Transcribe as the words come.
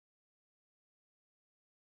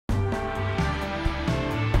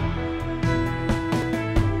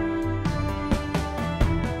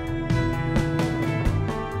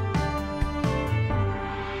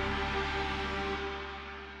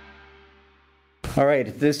All right,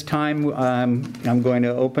 at this time, I'm going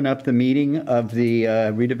to open up the meeting of the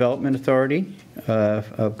Redevelopment Authority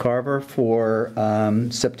of Carver for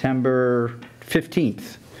September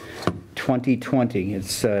 15th, 2020.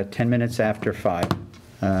 It's 10 minutes after 5.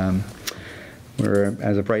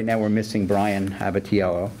 As of right now, we're missing Brian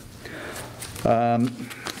Abatiello.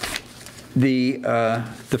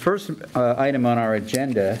 The first item on our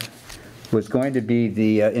agenda was going to be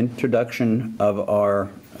the introduction of our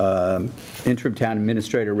interim town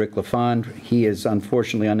administrator, Rick LaFond. He is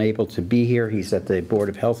unfortunately unable to be here. He's at the Board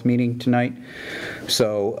of Health meeting tonight.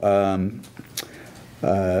 So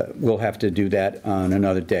we'll have to do that on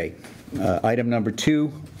another day. Item number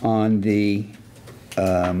 2 on the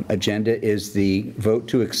agenda is the vote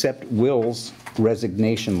to accept Will's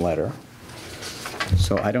resignation letter.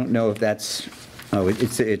 So I don't know if that's,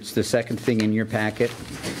 it's the second thing in your packet.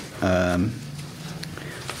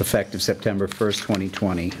 Effective September 1st,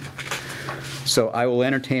 2020. So I will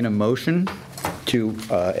entertain a motion to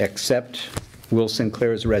accept Will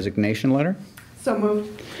Sinclair's resignation letter. So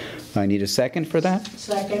moved. I need a second for that.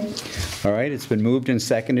 Second. All right, it's been moved and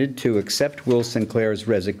seconded to accept Will Sinclair's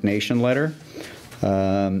resignation letter.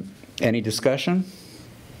 Any discussion?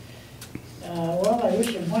 Well, I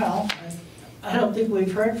wish him well. I don't think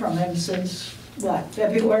we've heard from him since, what,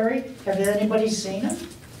 February? Have anybody seen him?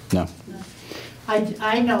 No.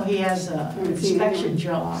 I know he has an inspection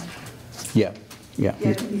job. Yeah, yeah.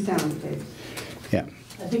 Yeah, he's down on the tape. Yeah.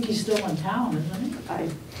 I think he's still in town, isn't he?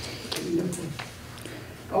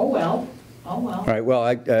 Oh, well. Oh, well. All right, well,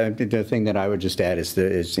 the thing that I would just add is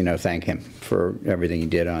thank him for everything he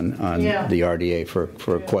did on Yeah. the RDA for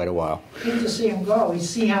quite a while. Good to see him go. We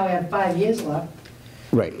see how he had 5 years left.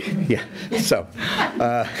 Right, yeah, so.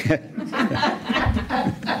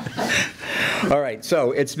 All right,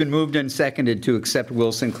 so it's been moved and seconded to accept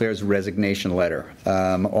Will Sinclair's resignation letter.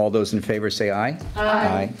 All those in favor say aye.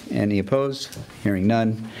 Aye. Any opposed? Hearing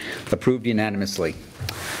none. Approved unanimously.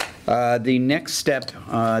 The next step,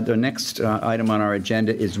 the next item on our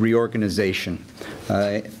agenda is reorganization.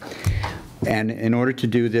 And in order to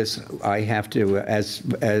do this, I have to, as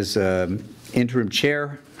interim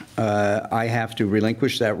chair, I have to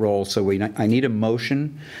relinquish that role. So I need a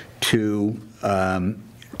motion to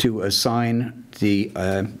assign the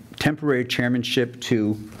temporary chairmanship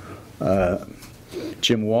to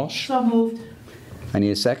Jim Walsh. So moved. I need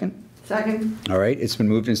a second. Second. All right, it's been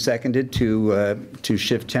moved and seconded to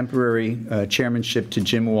shift temporary chairmanship to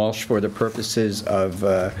Jim Walsh for the purposes of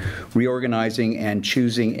reorganizing and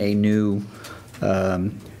choosing a new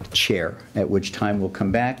chair, at which time we'll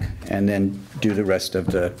come back and then do the rest of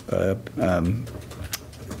the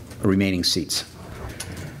remaining seats.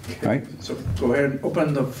 All right? So go ahead and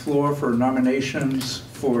open the floor for nominations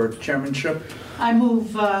for chairmanship. I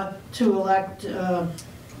move to elect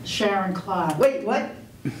Sharon Clark. Wait, what?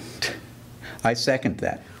 I second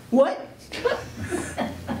that. What?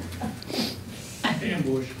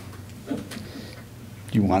 Ambush. Do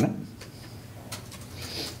you want it?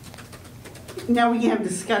 Now we can have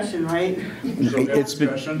discussion, right? So we have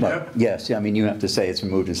discussion, well, yep. yes, I mean, you have to say it's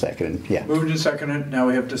been moved and seconded, yeah. Moved and seconded, now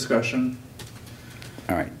we have discussion.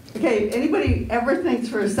 All right. Okay, anybody ever thinks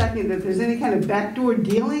for a second that there's any kind of backdoor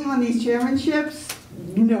dealing on these chairmanships?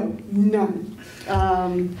 No, none.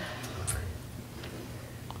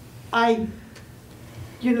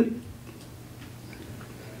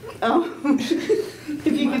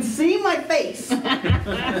 If you could see my face.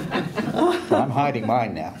 Well, I'm hiding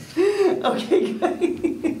mine now. Okay,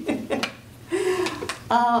 good.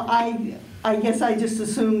 I guess I just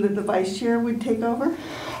assumed that the vice chair would take over?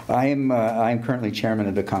 I'm currently chairman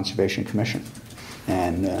of the Conservation Commission,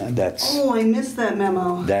 and that's Oh, I missed that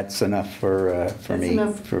memo. that's enough for me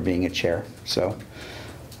enough. for being a chair. So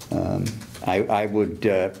I would,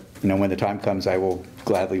 when the time comes, I will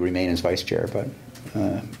gladly remain as vice chair, but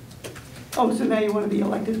Oh, so now you want to be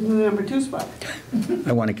elected in the number 2 spot?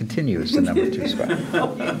 I want to continue as the number 2 spot.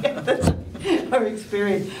 Oh, yeah, that's our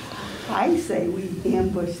experience. I say we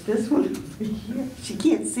ambush this one over here. She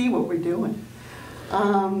can't see what we're doing.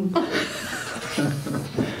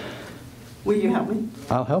 Will you help me?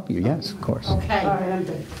 I'll help you, yes, of course. Okay. All right, I'm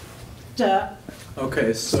good.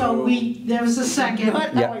 Okay, So there was a second.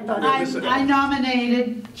 Yeah. I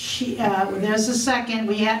nominated, there's a second,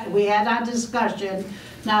 we had our discussion,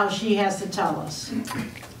 now she has to tell us.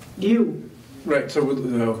 You. right, so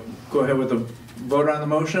we'll go ahead with the vote on the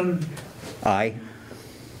motion. Aye.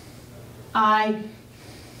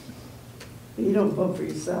 You don't vote for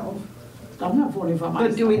yourself. I'm not voting for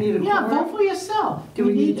myself. But do we need a Yeah, quorum? vote for yourself. Do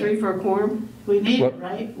we need 3 it. for a quorum? We need What? it,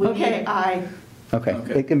 right? We need Okay, it. aye. Okay.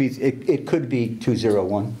 Okay. It can be. It could be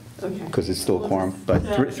 201 Okay. because it's still a quorum, but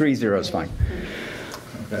 3-0 is fine.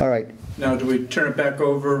 All right. Now, do we turn it back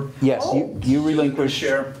over? Yes, you to relinquish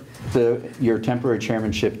the chair? your temporary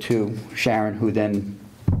chairmanship to Sharon, who then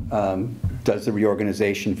does the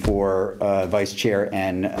reorganization for vice chair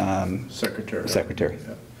and Secretary. secretary.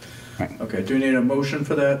 Yeah. Right. Okay, do we need a motion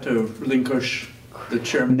for that, to relinquish the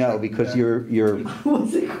chairman? No, because you're,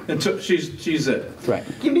 Was it- Until, she's it. right.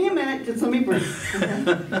 Give me a minute, just let me breathe.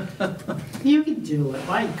 Okay. You can do it,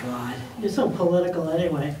 my God. You're so political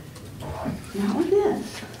anyway. Now it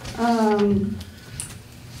is.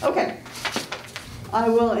 Okay. I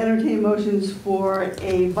will entertain motions for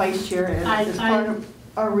a vice chair as part of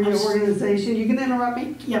our reorganization. You can interrupt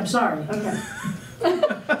me? Yeah, I'm sorry. Okay.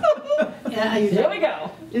 Yeah, you Here did. we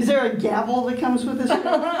go. Is there a gavel that comes with this?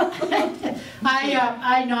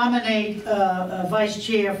 I nominate vice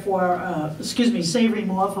chair for, Savory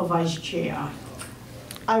Moore for vice chair.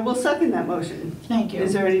 I will second that motion. Thank you.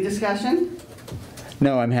 Is there any discussion?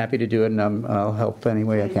 No, I'm happy to do it, and I'll help any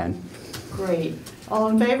way I can. Great. All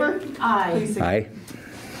in favor? Aye. Please sig- Aye.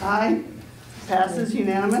 Aye. Passes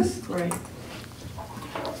unanimous. Great.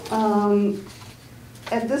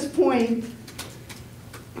 At this point,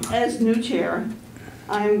 as new chair,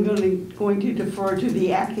 I'm going to defer to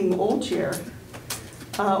the acting old chair,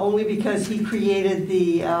 only because he created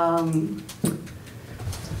the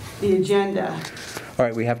agenda. All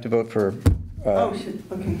right, we have to vote for, Oh, shit,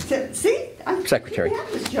 okay. See? I Secretary. can't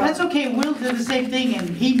have this job. That's okay, Will did the same thing, and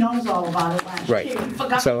he knows all about it last Right. year. He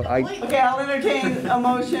forgot So I- completely. Okay, I'll entertain a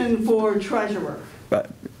motion for treasurer.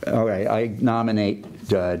 all right, I nominate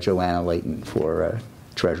Joanna Layton for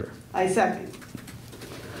treasurer. I second.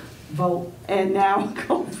 Vote. And now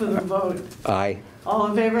call for the vote. Aye. All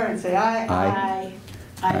in favor, and say aye. Aye.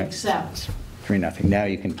 I Aye. accept. 3-0. Now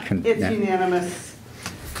you can. It's now- unanimous.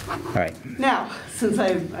 All right. Now, since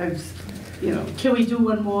I've, you know, Can we do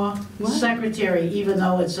one more? What? Secretary, even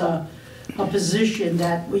though it's a position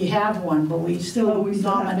that we have one, but we Oh, still we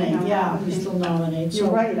still have to nominate. have Yeah, one. we still nominate. you're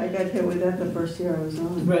So- right, I got hit with that the first year I was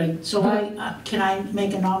on. Right, so can I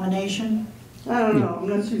make a nomination? I don't know, I'm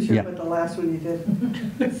not too sure Yeah. about the last one you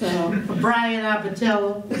did. So, Brian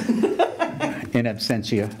Abatello. In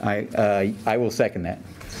absentia, I will second that.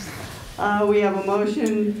 we have a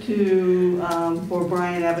motion to, for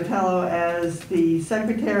Brian Abatello as the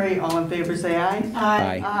secretary. All in favor, say aye.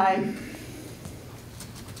 Aye. Aye.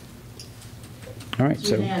 All right, It's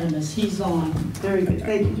so, unanimous, he's on. Very good,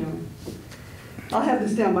 thank you, Joan. I'll have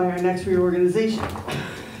this down by our next reorganization,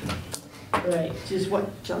 Right. which is what,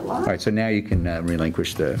 all July? right, so now you can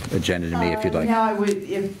relinquish the agenda to me if you'd like. Now I would,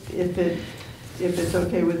 if it's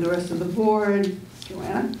okay with the rest of the board,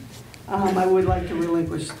 Joanna, I would like to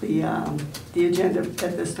relinquish the agenda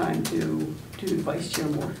at this time to Vice Chair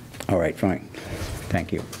Moore. All right, fine.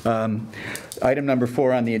 Thank you. Item number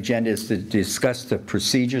 4 on the agenda is to discuss the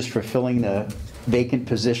procedures for filling the vacant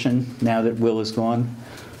position now that Will is gone.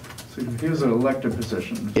 So here's an elected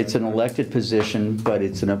position. It's an elected position, but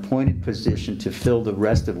it's an appointed position to fill the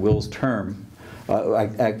rest of Will's term,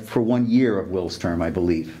 for 1 year of Will's term, I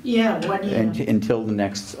believe, Yeah, 1 year. until the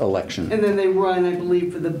next election. And then they run, I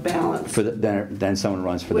believe, for the balance. For then someone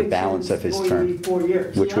runs for the balance of his Which is going to term, be 4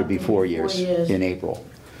 years. which would be Yeah, 4 4 years years. in April.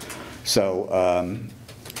 So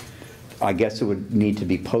I guess it would need to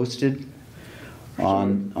be posted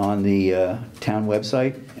on the town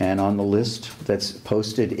website and on the list that's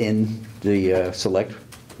posted in the select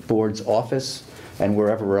board's office and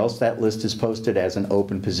wherever else that list is posted as an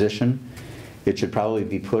open position. It should probably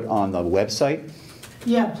be put on the website.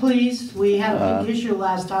 Yeah, please, we had a big issue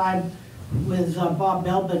last time with Bob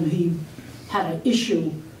Belbin. He had an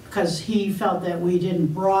issue because he felt that we didn't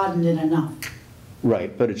broaden it enough.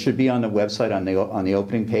 Right, but it should be on the website on the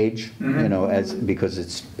opening page, you know, because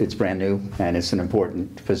it's brand new and it's an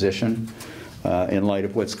important position in light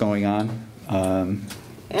of what's going on. And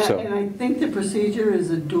I think the procedure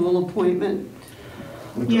is a dual appointment.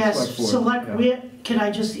 with the Yes, select board, select, yeah. can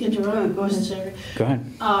I just interrupt? Go ahead. Sarah? Go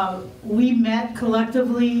ahead. We met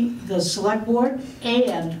collectively, the select board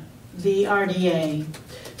and the RDA.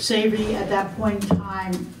 Savory, at that point in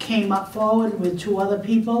time, came up forward with 2 other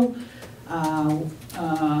people.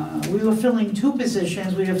 We were filling 2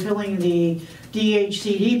 positions. We were filling the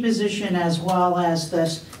DHCD position as well as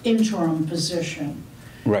this interim position.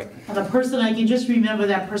 Right. And the person, I can just remember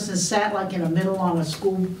that person sat like in the middle on a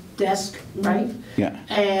school desk, right? Yeah.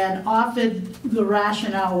 And offered the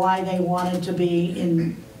rationale why they wanted to be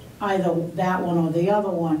in either that one or the other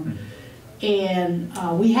one. And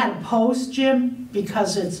we had a post, Jim,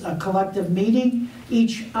 because it's a collective meeting.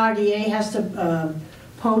 Each RDA has to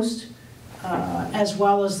post, as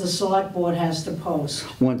well as the select board has to post.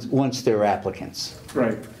 Once they're applicants.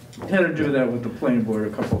 Right. Had to do that with the planning board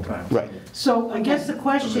a couple of times. Right. So I guess the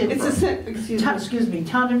question. It's excuse me. Excuse me,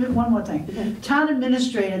 one more thing. Okay. Town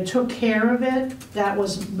administrator took care of it, that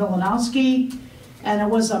was Milanowski, and it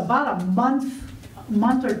was about a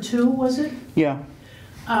month or two, was it? Yeah.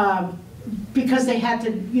 Because they had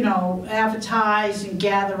to, advertise and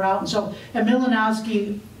gather out, and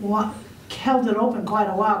Milanowski held it open quite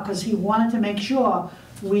a while, because he wanted to make sure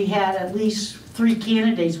we had at least 3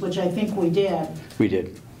 candidates, which I think we did. We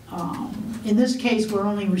did. In this case, we're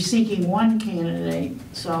only seeking 1 candidate,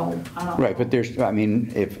 so I don't. Right, but there's, I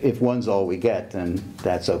mean, if one's all we get, then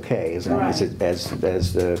that's okay, as long as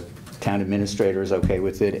as the town administrator is okay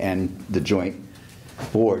with it and the joint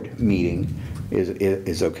board meeting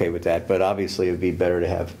is okay with that. But obviously, it would be better to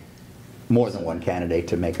have more than 1 candidate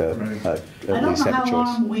to make at least have a choice. I don't know how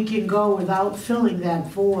long we can go without filling that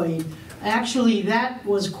void. Actually, that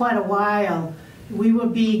was quite a while. We were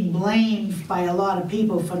being blamed by a lot of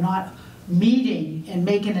people for not meeting and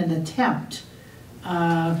making an attempt.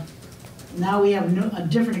 Now we have a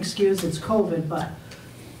different excuse, it's COVID, but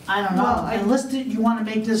I don't know. Well, Unless you want to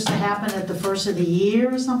make this happen at the first of the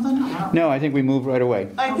year or something? No, I think we move right away.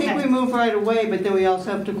 I think Okay. we move right away, but then we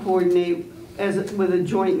also have to coordinate with a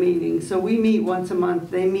joint meeting. So we meet once a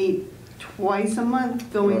month, they meet twice a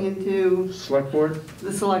month going into Select board?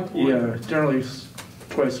 the select board. Yeah, generally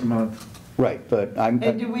twice a month. Right, but I'm,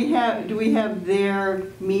 And do we have their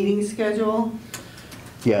meeting schedule?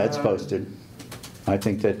 yeah, it's posted. I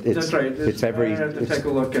think that it's. That's right. It's every, I have to take it's a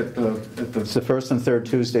look at it's the first and third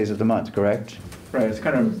Tuesdays of the month, correct? right, it's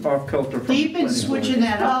kind of off kilter from. They've been planning board. switching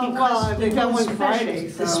that up Well, because they've got those one Friday,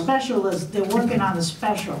 specials- the so- special is, they're working on the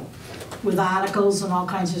special with articles and all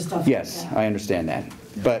kinds of stuff. Yes, like that. I understand that.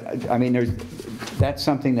 But, I mean, that's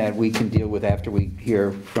something that we can deal with after we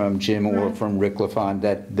hear from Jim or Right. from Rick LaFawn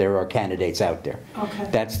that there are candidates out there. Okay.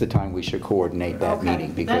 That's the time we should coordinate that Okay.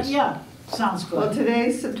 meeting, because. Yeah, sounds Well, good.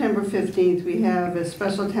 today's September 15th, we have a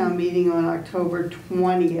special town meeting on October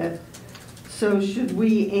 20th. So should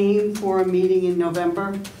we aim for a meeting in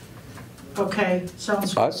November? Okay,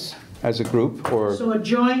 sounds good. Us, as a group, or So a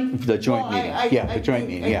joint, the joint Well, meeting? I Yeah, the joint think-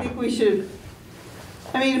 meeting, I yeah. think we should,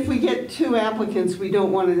 I mean, if we get 2 applicants, we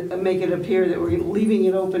don't want to make it appear that we're leaving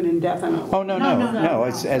it open indefinitely. Oh, no, No, no, no, no. no.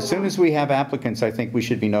 As soon as we have applicants, I think we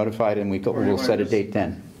should be notified and we'll set a date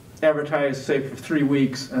then. Advertise, say, for 3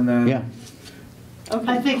 weeks and then. Yeah, I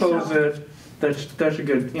Okay, think Close so. it, that should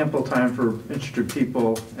give ample time for interested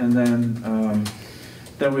people, and then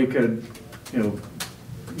we could,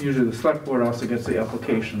 usually the select board also gets the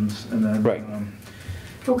applications, and then. Right.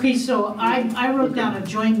 Okay, so I wrote down a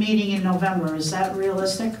joint meeting in November, is that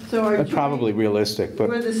realistic? so our that's probably realistic,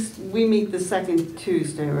 but we meet the second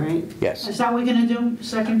Tuesday, right? yes. Is that what we're gonna do,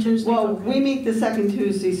 second Tuesday? Well, Okay. we meet the second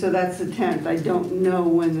Tuesday, so that's the 10th. I don't know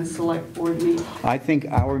when the select board meets. I think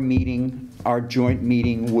our joint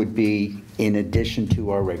meeting would be in addition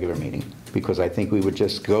to our regular meeting, because I think we would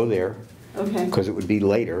just go there, Okay, because it would be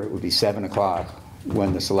later, it would be 7 o'clock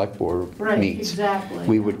when the select board Right, meets. exactly.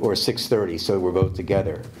 We would, or 6:30, so we're both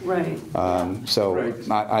together. right. So Right.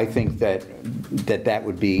 I think that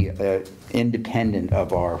would be independent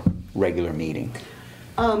of our regular meeting.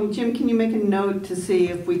 Jim, can you make a note to see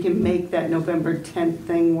if we can make that November 10th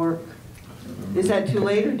thing work? Is that too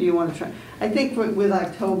late, or do you want to try? I think with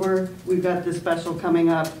October, we've got the special coming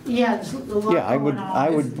up. Yeah, it's a lot Yeah, I going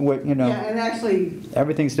on. would, Yeah, and actually,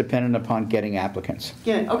 everything's dependent upon getting applicants.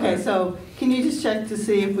 yeah, okay, so can you just check to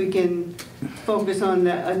see if we can focus on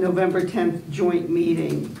a November 10th joint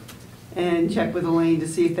meeting? And check with Elaine to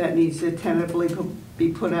see if that needs to tentatively be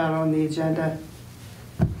put out on the agenda?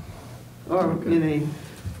 Or,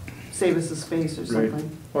 save us a space or Right. something?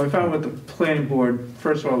 Well, I found with the planning board,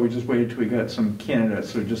 first of all, we just waited till we got some candidates,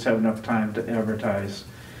 so we just have enough time to advertise.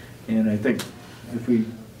 And I think if we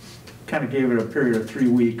kind of gave it a period of 3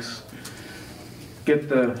 weeks, get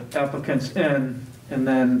the applicants in, and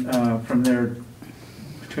then from there,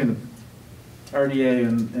 between the RDA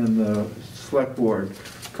and the select board,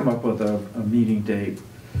 come up with a meeting date.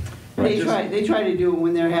 They try to do it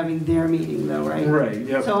when they're having their meeting though, right? Right,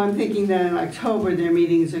 yep. So I'm thinking that in October, their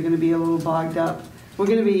meetings are gonna be a little bogged up. We're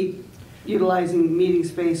gonna be utilizing meeting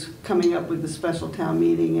space coming up with the special town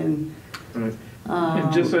meeting and. Right.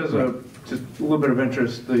 And just as just a little bit of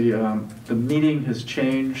interest, the meeting has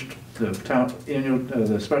changed, the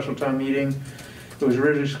the special town meeting. It was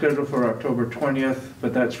originally scheduled for October 20th,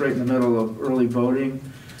 but that's right in the middle of early voting,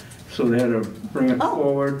 so they had to bring it Oh.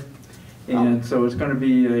 forward. And so it's going to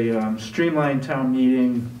be a streamlined town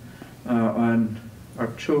meeting on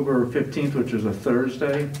October 15th, which is a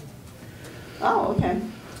Thursday. Oh, okay.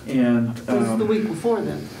 And, This is the week before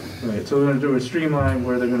then. right, so they're gonna do a streamline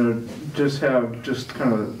where they're gonna just have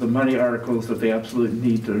kind of the money articles that they absolutely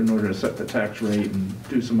need in order to set the tax rate and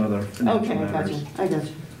do some other financial Okay, I got matters. you, I got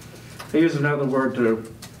you. I used another word to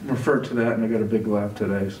refer to that, and I got a big laugh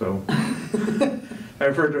today, so. I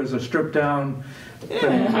referred to it as a stripped down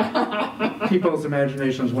thing. People's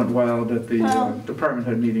imaginations went wild at the department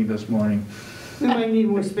head meeting this morning. We might need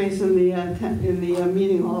more space in the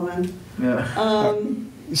meeting hall then. Yeah.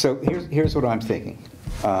 So here's what I'm thinking,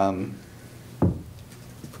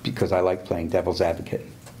 because I like playing devil's advocate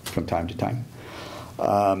from time to time.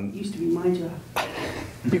 Used to be my job.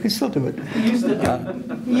 You can still do it.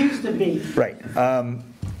 Used to be. Right.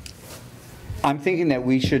 I'm thinking that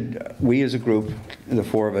we as a group, the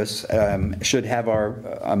four of us, should have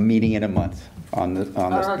a meeting in a month on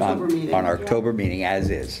Our October meeting. on our October meeting, as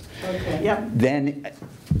is. Okay. Yep. Then,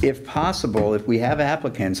 if possible, if we have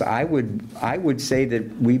applicants, I would say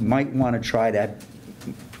that we might want to try to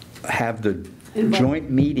have the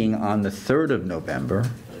joint meeting on the 3rd of November.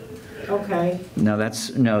 Okay. No,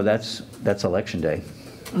 that's election day.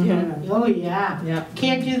 Yeah. Oh, yeah. Yeah.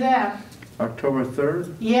 Can't do that. October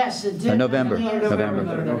 3rd? Yes, it did. November. Yes.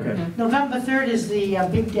 Okay. November 3rd is the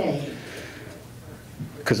big day.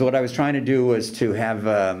 Because what I was trying to do was to have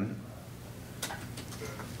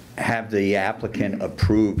the applicant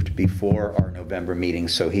approved before our November meeting,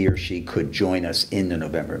 so he or she could join us in the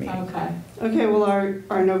November meeting. Okay. Okay, well, our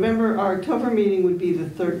October meeting would be the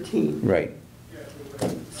 13th. Right.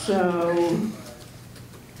 So,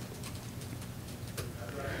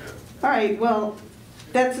 all right, well,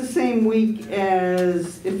 that's the same week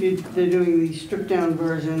as if they're doing the stripped down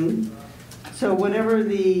version. So whatever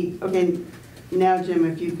okay, now Jim,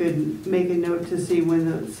 if you could make a note to see when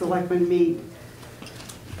the selectmen meet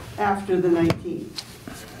after the 19th.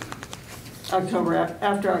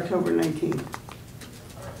 After October 19th.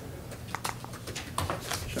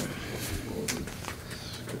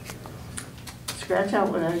 Scratch out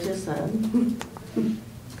what I just said.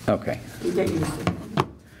 Okay. You get used to it.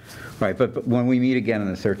 Right, but when we meet again on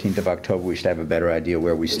the 13th of October, we should have a better idea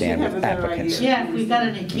where we stand have with a better applicants. idea. Yeah, if we got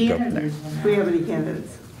any Go from there. candidates. Do we have any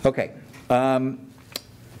candidates? Okay. So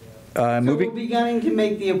we'll Moving, be gunning to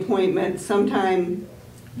make the appointment sometime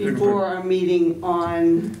before our meeting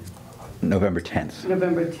on November 10th,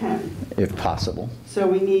 November 10th. if possible. So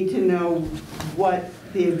we need to know what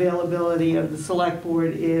the availability of the select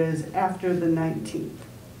board is after the 19th.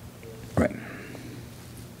 Right.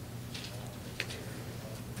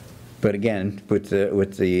 But again, with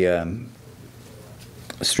the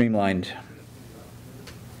streamlined,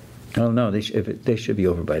 oh no, they should be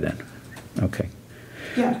over by then. Okay.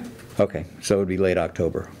 Yeah. Okay, so it would be late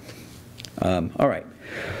October. All right,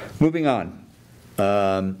 moving on.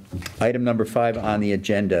 Item number 5 on the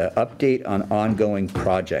agenda, update on ongoing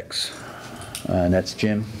projects. And that's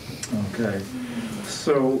Jim. Okay.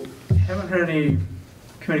 So, haven't heard any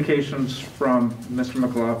communications from Mr.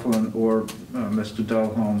 McLaughlin or Mr.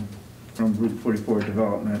 Delholm from Route 44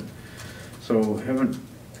 Development. So, haven't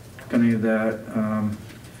got any of that.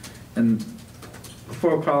 And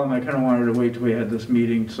before calling, I kind of wanted to wait till we had this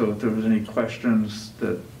meeting, so if there was any questions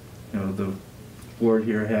that, the board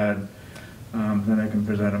here had, then I can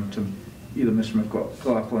present them to either Mr.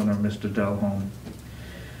 McLaughlin or Mr. Delholm.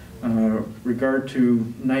 Regard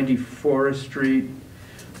to 90 Forest Street,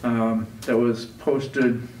 that was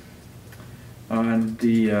posted on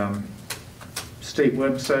the state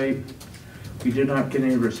website. We did not get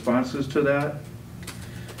any responses to that.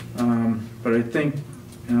 But I think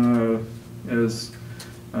as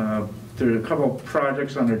there are a couple of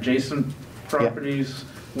projects on adjacent properties.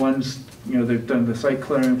 One's, they've done the site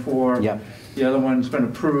clearing for. Yep. The other one's been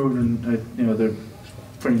approved, and they're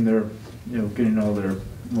putting their, getting all their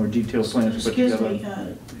more detailed plans put Excuse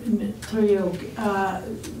together. me, through you,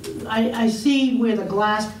 I see where the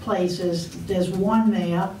glass place is, there's one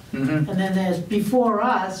there, Mhm. and then there's, before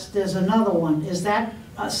us, there's another one. Is that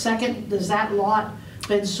a second, does that lot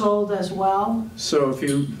been sold as well? So if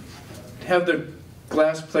you have the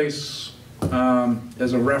glass place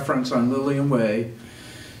as a reference on Lillian Way,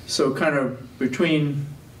 so kind of between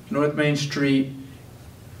North Main Street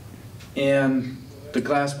and the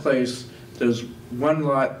glass place, there's one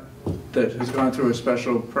lot that has gone through a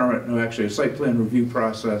special permit, no, actually a site plan review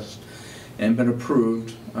process, and been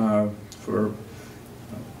approved for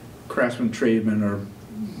craftsman, tradesman, or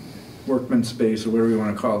workman space, or whatever you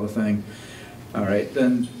want to call the thing. All right,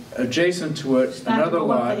 then adjacent to it, Start to another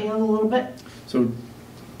go up lot. the hill a little bit? So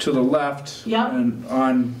to the left, Yep. and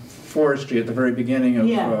on Forest Street, at the very beginning of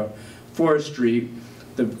Yeah. Forest Street,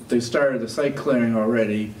 they started the site clearing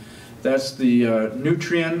already. That's the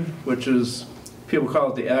Nutrien, which is people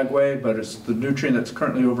call it the Agway, but it's the nutrient that's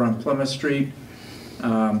currently over on Plymouth Street.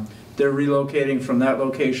 They're relocating from that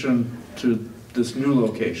location to this new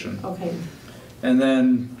location. Okay. And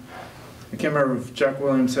then, I can't remember if Jack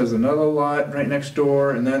Williams has another lot right next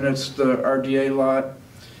door, and then it's the RDA lot.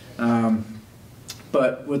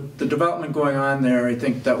 But with the development going on there, I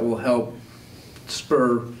think that will help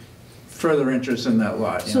spur further interest in that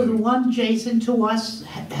lot. So the one adjacent to us,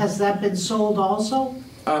 has that been sold also?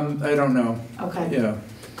 I don't know. Okay. Yeah,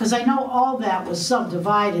 Because I know all that was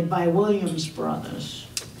subdivided by Williams Brothers.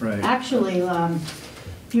 right. Actually,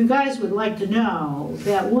 if you guys would like to know,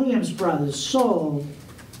 that Williams Brothers sold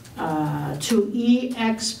to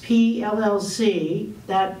EXP LLC,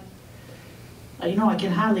 that, I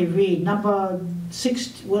can hardly read, number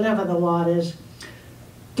 6, whatever the lot is.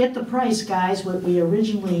 Get the price, guys, what we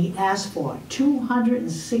originally asked for,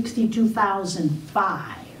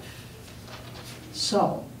 $262,005.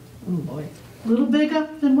 So, Oh, boy. a little bigger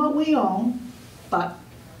than what we own, but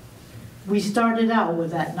we started out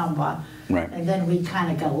with that number. Right. And then we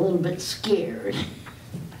kind of got a little bit scared.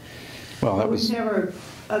 Well, that We've was, never,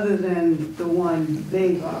 other than the one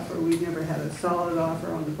vague offer, we've never had a solid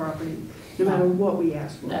offer on the property, no matter what we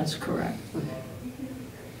asked for. That's correct. Okay.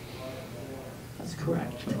 That's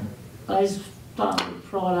correct. But I just thought I'd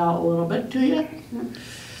throw it out a little bit to you.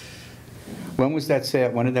 when was that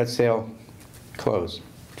sale, when did that sale close?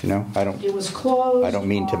 Do you know? It was closed. I don't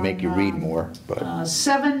mean to make you read on, more, but,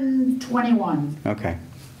 7/21. okay.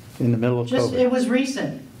 In the middle of Just, COVID? it was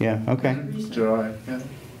recent. Yeah, okay. July, yeah.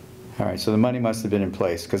 All right, so the money must have been in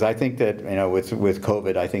place, because I think that, with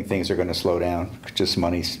COVID, I think things are going to slow down. Just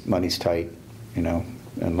money's tight,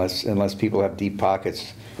 unless people have deep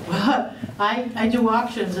pockets. I do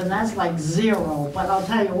auctions and that's like zero, but I'll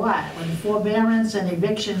tell you what, when forbearance and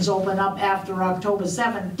evictions open up after October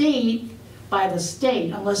 17th by the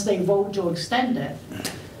state, unless they vote to extend it,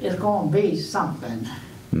 it's gonna be something.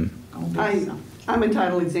 Gonna be something. I'm a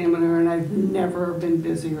title examiner and I've never been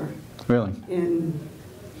busier Really? in,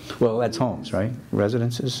 Well, that's homes, right?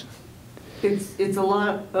 Residences? it's a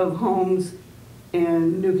lot of homes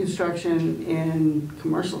and new construction and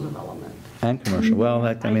commercial development. And commercial.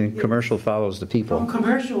 Well, commercial follows the Oh, people.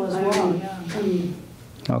 commercial as well, yeah.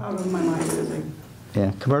 I'm out of my mind busy.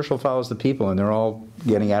 Yeah, commercial follows the people, and they're all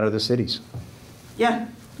getting out of the cities. Yeah,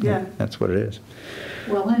 yeah. That's what it is.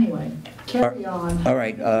 Well, anyway, carry on. All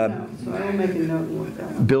right, No, so I will make a note and work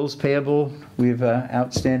that one. bills payable, we have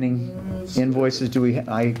outstanding invoices.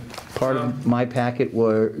 Part of my packet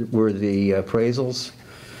were the appraisals.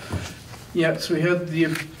 Yeah, so we had the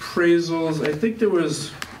appraisals. I think there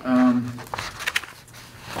was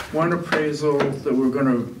one appraisal that we're going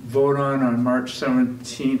to vote on March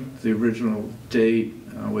 17th, the original date,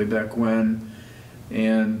 way back when.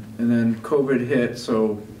 And then COVID hit,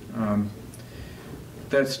 so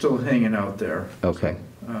that's still hanging out there. Okay.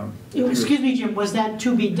 Excuse me, Jim, was that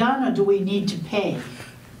to be done or do we need to pay?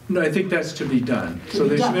 No, I think that's to be done. To So be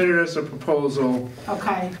they done. submitted us a proposal,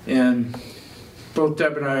 Okay, and both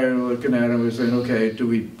Deb and I are looking at it, and we're saying, okay, do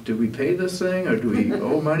we pay this thing, or do we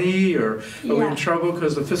owe money, or are we Yeah. in trouble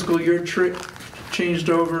because the fiscal year changed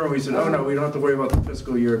over? And we said, oh no, we don't have to worry about the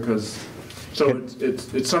fiscal year, because, so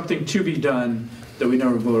it's something to be done that we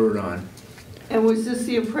never voted on. And was this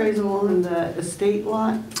the appraisal on the estate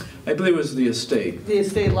lot? I believe it was the estate. The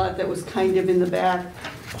estate lot that was kind of in the back?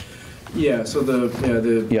 Yeah, so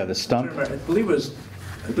the Yeah, the stump. I believe it was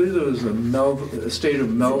a estate of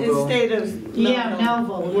Melville. Estate of yeah,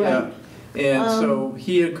 Melville, Yeah, yeah. and so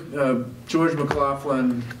he had, George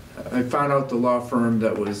McLaughlin, I found out the law firm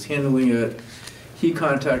that was handling it. He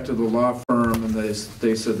contacted the law firm and they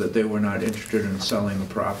said that they were not interested in selling the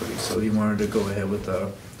property. So he wanted to go ahead with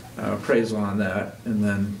the appraisal on that and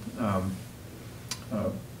then,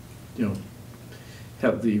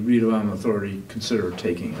 have the redevelopment authority consider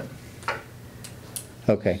taking it.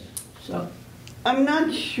 Okay. So, I'm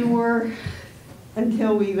not sure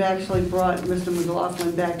until we've actually brought Mr.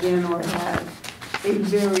 McLaughlin back in or had a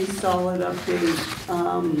very solid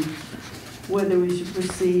update, whether we should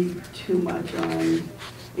proceed too much on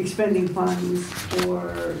expending funds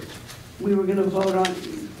or we were gonna vote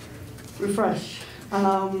on, refresh,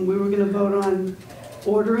 we were gonna vote on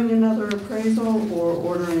ordering another appraisal or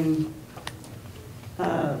ordering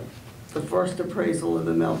the first appraisal of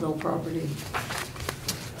the Melville property.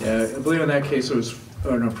 Yeah, I believe in that case it was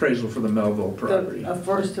an appraisal for the Melville property. A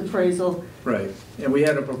first appraisal. Right, and we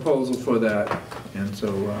had a proposal for that, and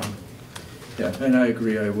so, yeah, and I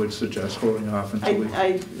agree, I would suggest holding off until we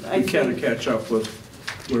I kind of think, catch up with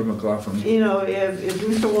where McLaughlin. you know, if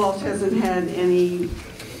Mr. Walsh hasn't had any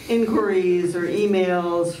inquiries or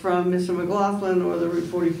emails from Mr. McLaughlin or the Route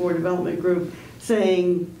 44 Development Group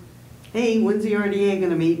saying, hey, when's the RDA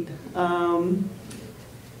gonna meet?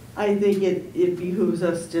 I think it behooves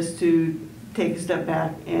us just to take a step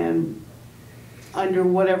back and under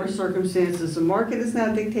whatever circumstances the market is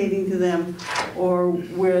now dictating to them, or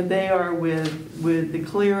where they are with the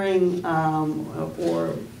clearing,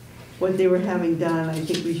 or what they were having done, I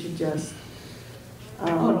think we should just Put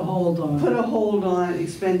a hold on it. put a hold on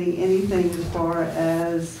expending anything as far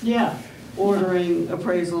as Yeah. ordering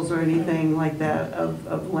appraisals or anything like that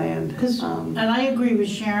of land. Because, and I agree with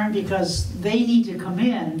Sharon, because they need to come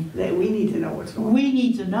in, That we need to know what's going on. we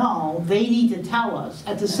need to know, they need to tell us.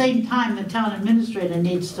 At the same time, the town administrator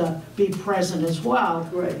needs to be present as well.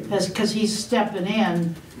 Right. Because he's stepping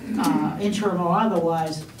in, interim or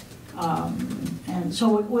otherwise. And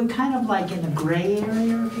so we're kind of like in the gray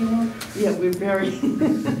area, if you will. Yeah, we're very,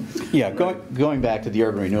 Yeah, going back to the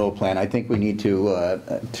urban renewal plan, I think we need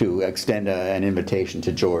to extend an invitation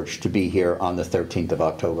to George to be here on the 13th of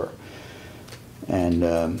October. And,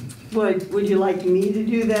 would you like me to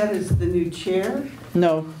do that as the new chair?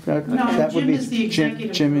 no, No, that would Jim be. is the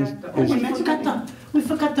executive Jim is- director. Oh, we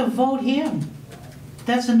forgot to vote him.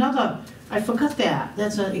 That's another, I forgot that.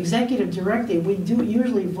 That's an executive director. We do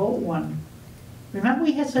usually vote one. Remember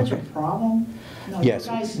we had such a Okay. problem? No, you Yes,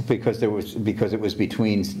 guys- because it was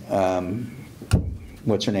between,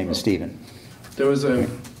 what's her name, and Stephen. There was a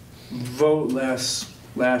vote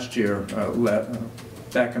last year,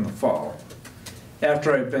 back in the fall.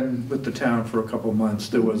 After I'd been with the town for a couple months,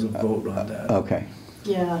 there was a vote on that. Okay.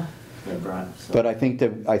 Yeah, they brought, so. But I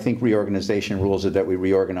think reorganization rules are that we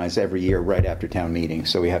reorganize every year right after town meeting,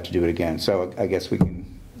 so we have to do it again. So I guess we can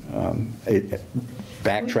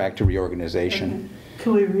backtrack to reorganization.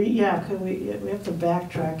 Could we, we have to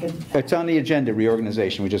backtrack and. It's on the agenda,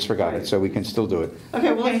 reorganization, we just forgot it, so we can still do it.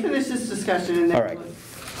 Okay, well, let's finish this discussion and then. All right.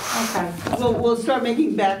 Okay. We'll start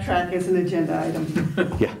making backtrack as an agenda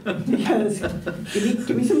item, Yeah. because give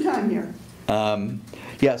me some time here.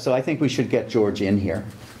 Yeah, so I think we should get George in here.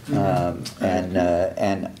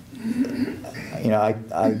 And you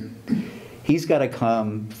know, he's got to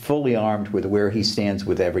come fully armed with where he stands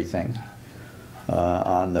with everything.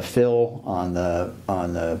 On the fill, on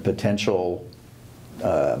the potential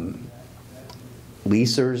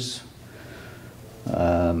leasers.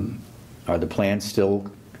 Are the plans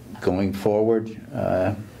still going forward?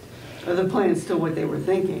 Are the plans still what they were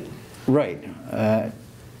thinking? Right.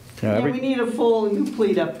 You know, Yeah, we need a full and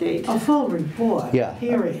complete update. A full report. Yeah.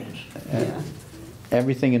 Period. Yeah.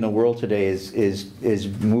 everything in the world today is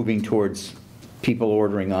moving towards people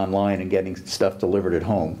ordering online and getting stuff delivered at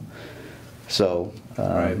home. So.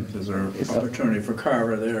 Right, is there an opportunity for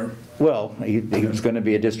Carver there? Well, it's going to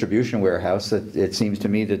be a distribution warehouse. It seems to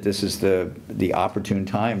me that this is the opportune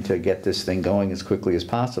time to get this thing going as quickly as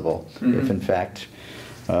possible. If in fact,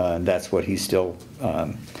 that's what he's still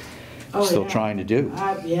Yeah. trying to do.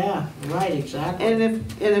 Yeah, right, exactly. And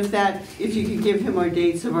if you could give him our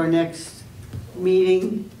dates of our next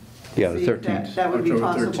meeting? Yeah, the see if 13th. That would be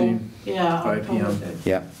October possible. 13th. Yeah. 5 October p.m. 5th.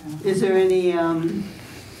 Yeah. Is there any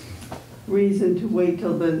reason to wait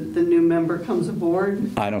till the new member comes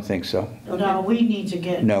aboard? I don't think so. No, we need to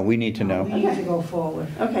get. No, we need to We know. need to go forward.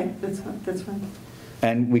 Okay, that's fine.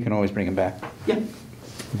 And we can always bring him back. Yeah.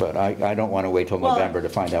 But I don't want to wait till Well- November to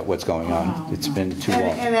find out what's going on. No, It's no. been too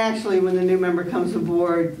And long. actually, when the new member comes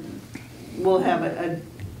aboard, we'll have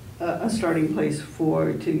a starting place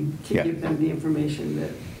to Yeah. give them the information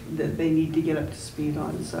that they need to get up to speed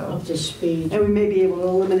on, so. Up to speed. And we may be able to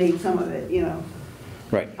eliminate some of it, you know.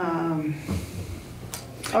 Right.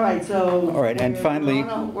 All right, so. All right, and finally-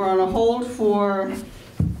 We're on a hold for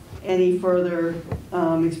any further,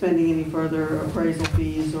 expending any further appraisal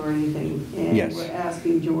fees or anything. Yes. And we're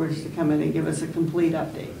asking George to come in and give us a complete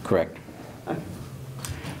update. Correct. Okay.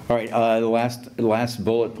 All right, the last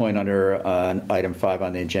bullet point under item 5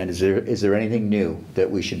 on the agenda, is there anything new that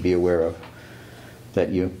we should be aware of that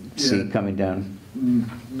you see Yeah. coming down?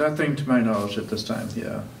 Nothing to my knowledge at this time,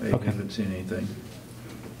 yeah. I Okay. haven't seen anything.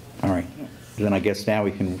 All right, then I guess now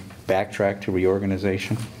we can backtrack to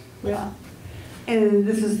reorganization. Yeah. And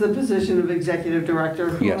this is the position of executive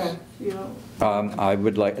director? Yes. Correct, yeah. I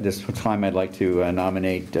would like, at this time, I'd like to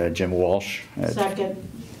nominate Jim Walsh. Second.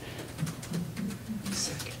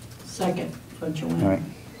 Second for Joanne. All right,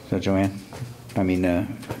 so Joanne,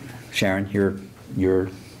 Sharon, you're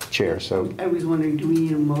chair, so I was wondering, do we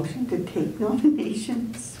need a motion to take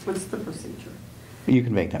nominations? What's the procedure? you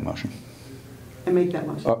can make that motion. I make that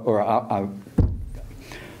motion. Or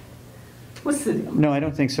What's the deal? no, I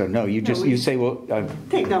don't think so. No, you just, you say, well,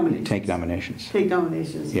 Take nominations. take nominations. Take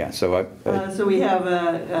nominations. Yeah, so So we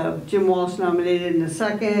have Jim Walsh nominated in a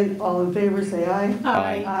second. All in favor, say aye.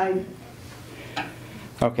 Aye. Aye.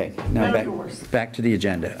 Okay, now Better or worse? back to the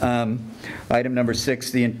agenda. Item number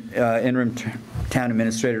 6, the interim town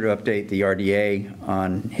administrator to update the RDA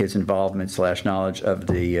on his involvement / knowledge of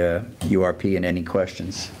the URP and any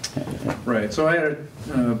questions. Right, so I had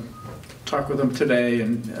a talk with him today,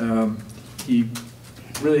 and he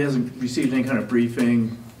really hasn't received any kind of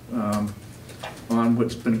briefing on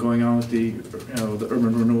what's been going on with the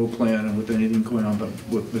urban renewal plan and with anything going on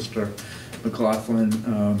with Mr.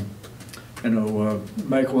 McLaughlin. I know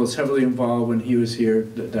Michael was heavily involved when he was here.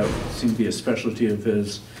 That seemed to be a specialty of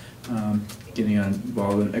his, getting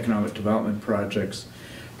involved in economic development projects.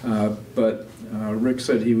 But Rick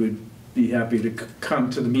said he would be happy to come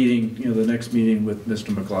to the meeting, the next meeting with Mr.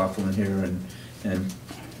 McLaughlin here and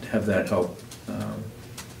have that help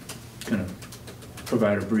kind of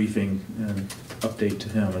provide a briefing and update to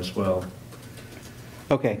him as well.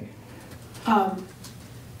 Okay.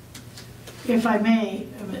 If I may,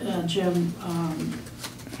 Jim,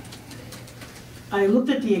 I looked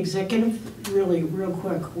at the executive really real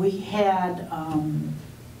quick. We had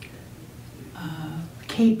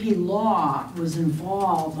KP Law was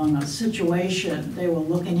involved on a situation they were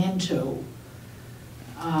looking into.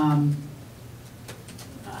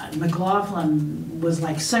 McLaughlin was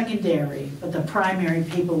like secondary, but the primary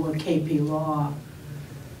people were KP Law.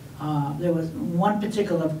 There was one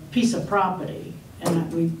particular piece of property,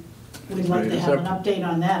 and we'd like to have an update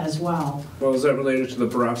on that as well. Well, is that related to the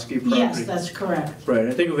Borowski property? Yes, that's correct. Right,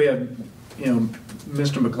 I think if we had,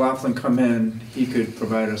 Mr. McLaughlin come in, he could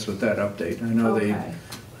provide us with that update. I know Okay.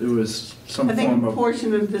 there was some I form think a of...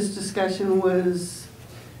 portion of this discussion was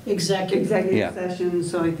Executive. Yeah. session,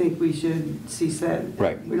 so I think we should cease that.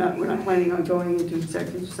 Right. We're not planning on going into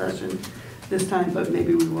executive session this time, but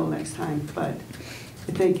maybe we will next time. But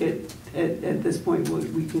I think at this point,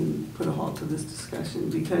 we can put a halt to this discussion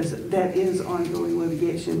because that is ongoing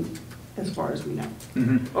litigation as far as we know.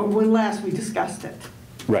 Mhm. Or when last we discussed it.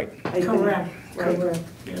 Right. I think. Correct, Right. correct.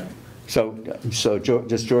 Yeah. So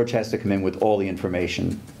George has to come in with all the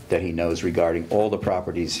information that he knows regarding all the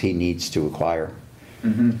properties he needs to acquire.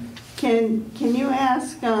 Mhm. Can you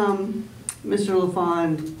ask Mr.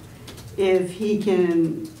 LaFond if he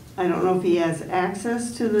can, I don't know if he has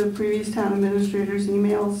access to the previous town administrator's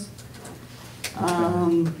emails,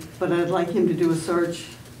 but I'd like him to do a search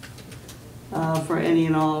for any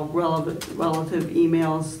and all relative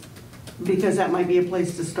emails, because that might be a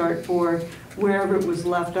place to start for wherever it was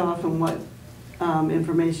left off and what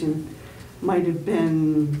information might have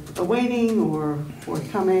been awaiting or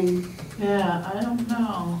forthcoming. Yeah, I don't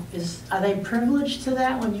know. Are they privileged to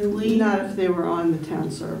that when you leave? Not if they were on the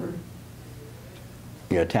town server.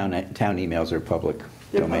 Yeah, town emails are public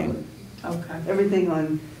They're domain. public. Okay. Everything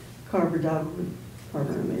on Carver,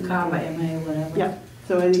 maybe. Carver, MA, whatever. Yeah,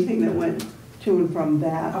 so anything that went to and from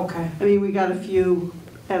that. Okay, I mean, we got a few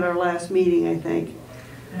at our last meeting, I think.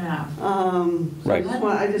 yeah. So Right.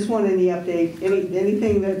 I just want any update,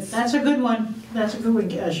 anything That's a good one. That's a good one,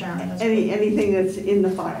 Sharon. That's good. anything that's in the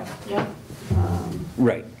file. Yeah.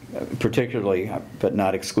 Right, particularly, but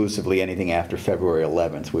not exclusively, anything after February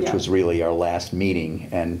 11th, which Yeah. was really our last meeting,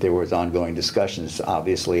 and there was ongoing discussions,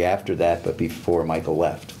 obviously, after that, but before Michael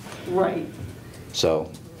left. Right. So,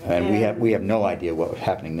 and we have no idea what was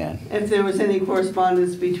happening then. If there was any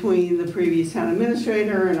correspondence between the previous town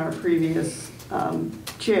administrator and our previous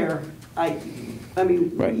chair, I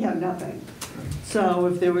mean, Right. we have nothing. So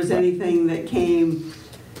if there was anything that came,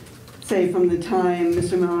 say, from the time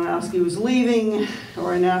Mr. Malinowski was leaving,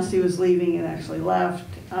 or announced he was leaving and actually left,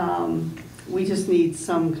 we just need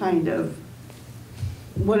some kind of,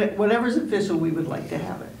 whatever's official, we would like to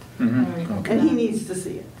have it. Mhm. Right. Okay. And he needs to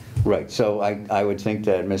see it. Right, so I would think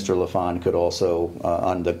that Mr. LaFond could also,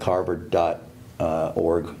 on the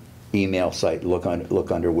carver.org email site, look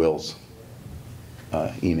under Will's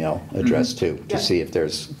email address too, Yeah. to see if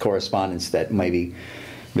there's correspondence that maybe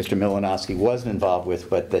Mr. Milanowski wasn't involved with,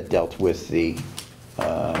 but that dealt with the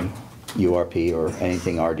URP or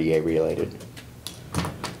anything RDA related.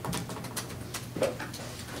 All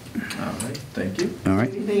right, thank you. All right?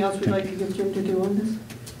 Anything else we'd like to give Jim to do on this?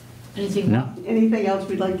 Anything? No, Anything else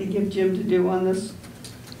we'd like to give Jim to do on this?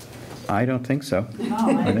 I don't think so. No,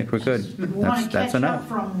 I think we're good. We want to That's catch up enough.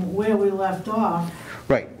 from where we left off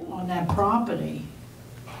Right, on that property.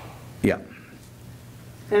 yeah.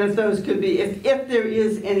 And if those could be, if there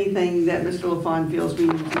is anything that Mr. LaFond feels we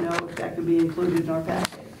need to know, if that could be included in our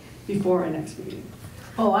packet before our next meeting.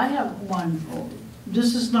 Oh, I have one.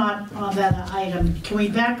 This is not on that item. Can we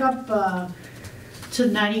back up to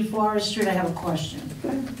 90 Forest Street? I have a question.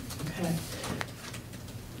 Okay.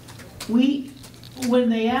 When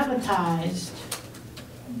they advertised,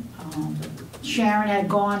 Sharon had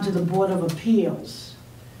gone to the Board of Appeals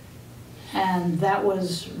and that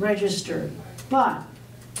was registered. But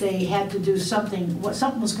they had to do something,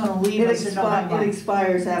 something was gonna leave us in It November.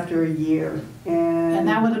 expires after a year, And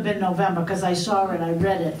that would have been November, because I saw it, I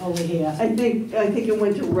read it over here. I think it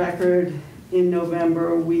went to record in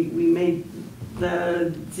November.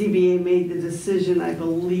 The ZBA made the decision, I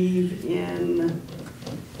believe, in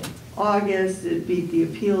August. It beat the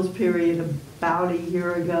appeals period about a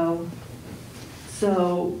year ago.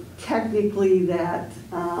 So technically that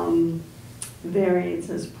variance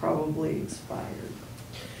has probably expired.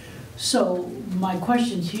 So my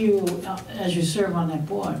question to you, as you serve on that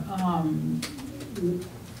board,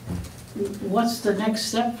 what's the next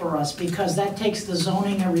step for us? Because that takes the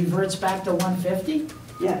zoning and reverts back to 150?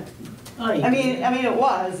 Yeah, Oh, yeah. I mean,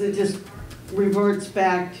 it just reverts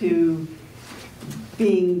back to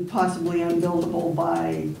being possibly unbuildable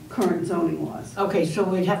by current zoning laws. Okay, so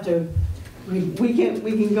we'd have to, We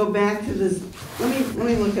can go back to this, let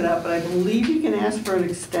me look it up, but I believe you can ask for an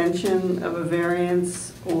extension of a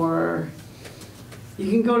variance, or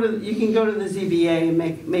you can go to the ZBA and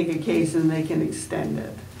make a case and they can extend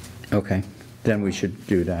it. Okay, then we should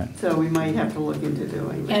do that. So we might have to look into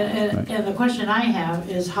doing that. and the question I have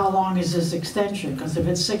is, how long is this extension? Because if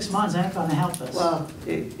it's 6 months, that ain't gonna help us. Well,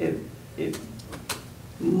 it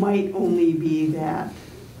might only be that.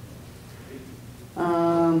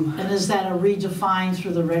 And is that a redefined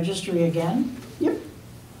through the registry again? Yep.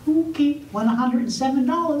 Okay,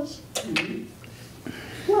 $107.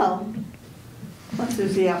 Well, plus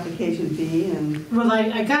there's the application fee and, Well,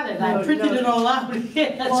 I got it, I No, printed no. it all out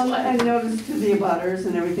here, that's well, why. and notice to the abutters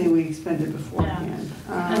and everything we expended beforehand.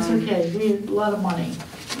 That's okay, we had a lot of money,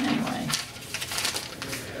 anyway.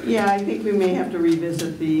 Yeah, I think we may have to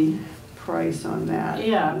revisit the price on that.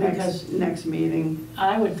 Yeah, because- Next meeting.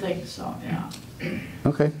 I would think so, yeah.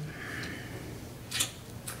 Okay.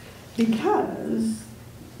 Because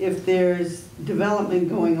if there's development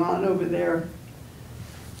going on over there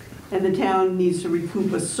and the town needs to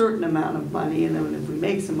recoup a certain amount of money, and then if we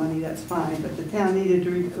make some money, that's fine, but the town needed to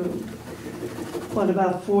recoup, what,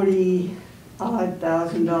 about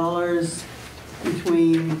 $40,000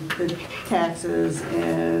 between the taxes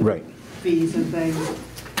and Right. fees and things.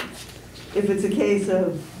 If it's a case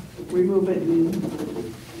of remove it and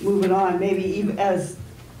move it on, maybe even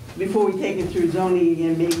before we take it through zoning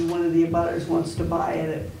again, maybe one of the abutters wants to buy it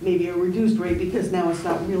at maybe a reduced rate, because now it's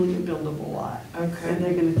not really a buildable lot. Okay. And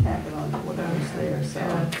they're gonna tack it on to whatever's there, so.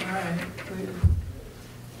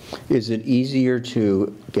 Is it easier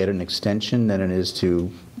to get an extension than it is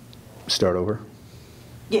to start over?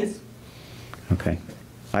 Yes. Okay.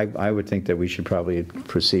 I would think that we should probably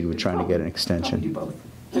proceed with trying to get an extension. Probably do both.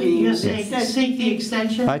 I mean, You're saying seek the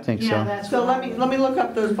extension? I think so. Yeah, that's So what let me look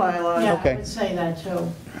up those bylaws. Yeah, Okay. I would say that too.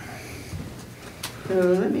 So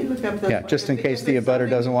let me look up those. Yeah, just in if case the it's abutter something-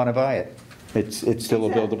 doesn't want to buy it. It's still a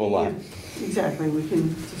buildable lot. Exactly, yeah. Exactly, we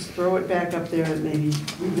can just throw it back up there and maybe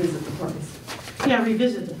revisit the price. Yeah,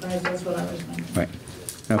 revisit the price, that's what I was thinking. Right.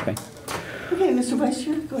 Okay. Okay, Mr. Vice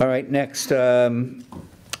Chair, go All ahead. right, next,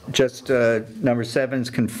 just number 7 is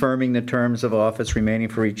confirming the terms of office remaining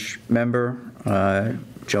for each member.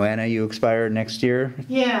 Joanna, you expire next year?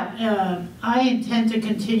 Yeah, I intend to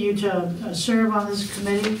continue to serve on this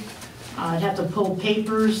committee. I'd have to pull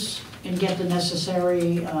papers and get the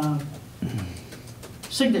necessary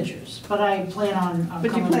signatures, but I plan on But you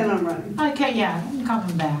coming. plan on running? Okay, yeah, I'm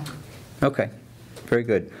coming back. Okay, very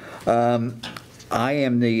good. I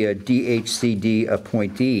am the DHCD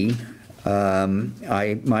appointee.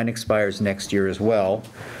 Mine expires next year as well.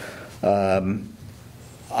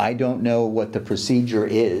 I don't know what the procedure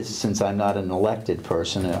is, since I'm not an elected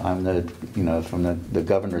person. I'm from the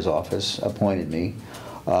governor's office appointed me.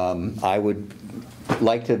 I would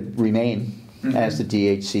like to remain as the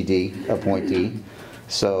DHCD appointee.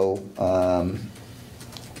 So,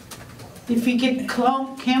 If you get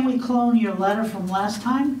can we clone your letter from last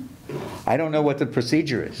time? I don't know what the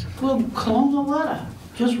procedure is. We'll clone the letter,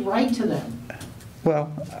 just write to them.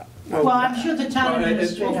 Well, Well, I'm sure the town Well,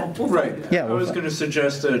 administrator. Right. Yeah, I was going to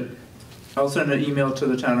suggest that I'll send an email to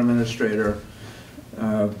the town administrator,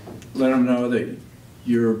 let them know that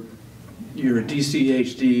your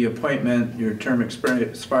DCHD appointment, your term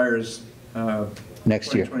expires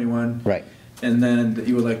next year. 2021. Right. And then that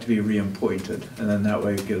you would like to be reappointed, and then that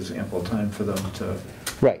way it gives ample time for them to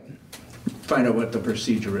Right. find out what the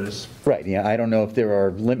procedure is. Right, yeah, I don't know if there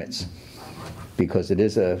are limits, because it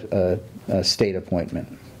is a state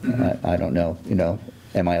appointment. I don't know,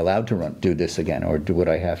 am I allowed to do this again, or would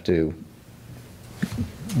I have to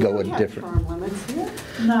go We a have different... term limits here.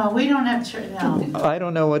 No, we don't have, no. I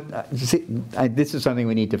don't know what, see, this is something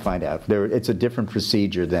we need to find out. It's a different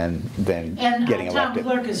procedure than And getting our town elected.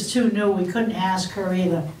 clerk is too new, we couldn't ask her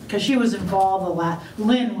either, because she was involved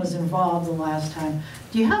Lynn was involved the last time.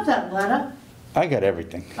 Do you have that letter? I got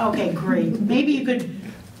everything. Okay, great. Maybe you could,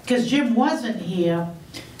 because Jim wasn't here,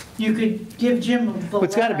 you could give Jim the letter. Well,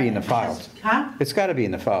 it's gotta be in the files. Huh? It's got to be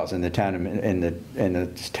in the files, in the town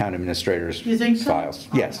administrator's You think so? files.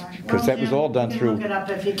 Yes, Okay. because Well, that was Jim, all done you can through... look it up.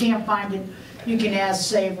 If you can't find it, you can ask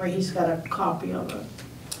Savory, he's got a copy of it.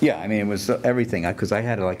 Yeah, I mean, it was everything, because I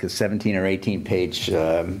had like a 17 or 18-page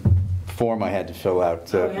form I had to fill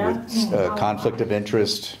out Oh, yeah? with conflict of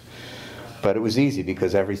interest. But it was easy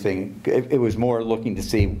because everything, it was more looking to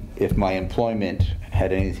see if my employment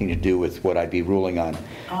had anything to do with what I'd be ruling on.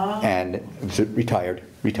 And it was retired.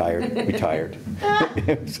 It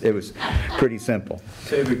was pretty simple.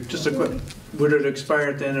 David, just a quick, would it expire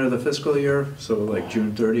at the end of the fiscal year? So like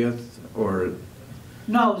June 30th or?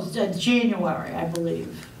 No, it's January, I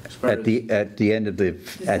believe. At the end of the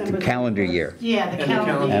December calendar 31st. year. Yeah, the And the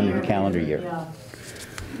calendar year. End of the calendar year.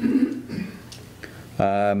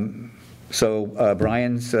 Yeah. So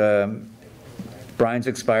Brian's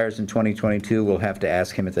expires in 2022. We'll have to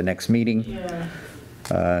ask him at the next meeting.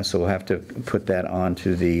 Yeah. So we'll have to put that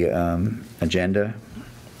onto the agenda.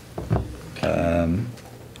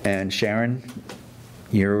 And Sharon,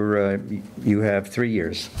 you have 3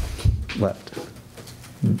 years left.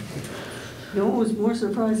 No one was more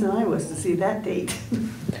surprised than I was to see that date.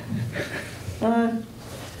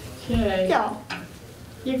 Okay. Yeah.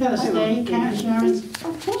 You're gonna I stay, will. can't Sharon?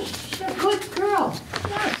 Of course. Good girl.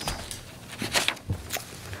 Yes.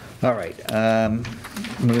 All right,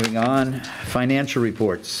 moving on, financial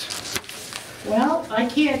reports. Well, I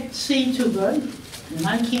can't see too good, and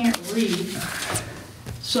I can't read.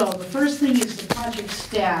 So the first thing is the project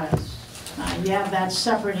status. You have that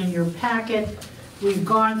separate in your packet. We've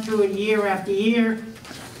gone through it year after year.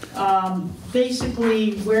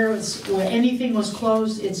 Basically, where anything was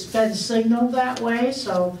closed, it's been signaled that way,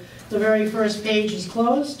 so the very first page is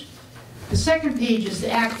closed. The second page is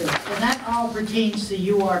active, and that all pertains to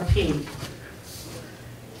URP.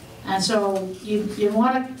 And so you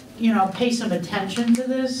want to, pay some attention to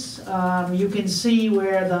this. You can see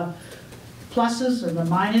where the pluses and the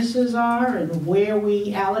minuses are and where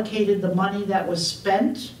we allocated the money that was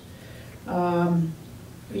spent.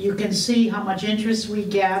 You can see how much interest we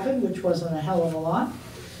gathered, which wasn't a hell of a lot.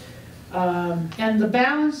 And the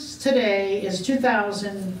balance today is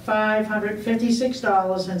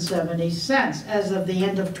 $2,556.70 as of the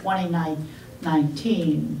end of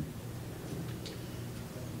 2019.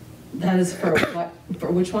 That is for what, for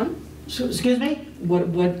which one? So, excuse me?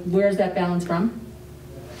 Where's that balance from?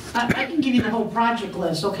 I can give you the whole project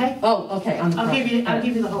list, okay? Oh, okay. I'll give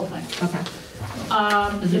you the whole thing. Okay.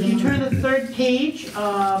 If you turn to the third page,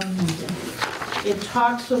 it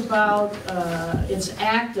talks about, it's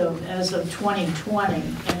active as of 2020,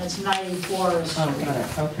 and it's 94 Oh, got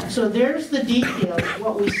it, okay. So there's the details,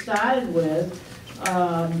 what we started with,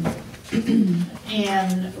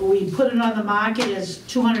 and we put it on the market as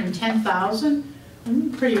 210,000,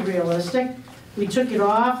 pretty realistic. We took it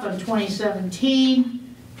off in 2017,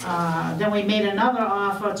 then we made another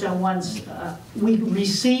offer we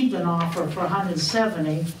received an offer for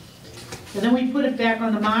 170. And then we put it back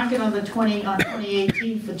on the market on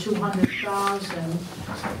 2018 for 200,000.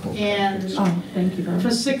 And Thank you very much.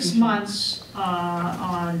 for 6 months,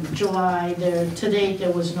 on July, to date,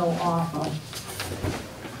 there was no offer.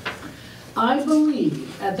 I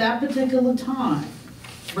believe at that particular time,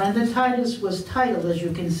 Brenda Titus was titled, as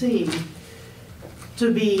you can see,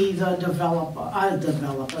 to be the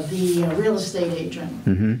the real estate agent.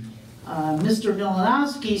 Mr.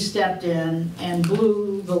 Milanowski stepped in and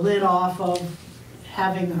blew the lid off of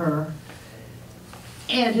having her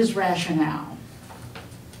and his rationale.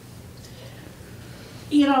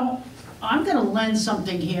 I'm going to lend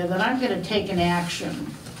something here that I'm going to take an action.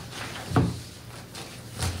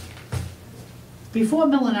 Before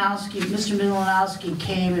Mr. Milanowski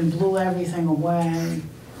came and blew everything away,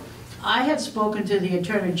 I had spoken to the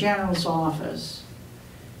Attorney General's office,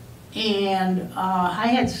 and I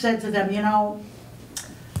had said to them,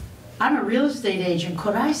 I'm a real estate agent,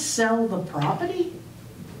 could I sell the property?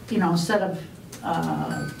 Instead of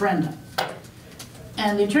Brenda.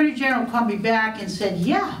 And the Attorney General called me back and said,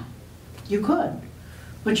 yeah, you could,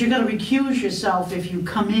 but you're going to recuse yourself if you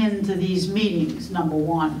come into these meetings, number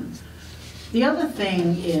one. The other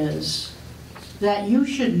thing is that you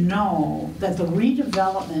should know that the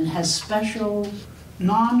redevelopment has special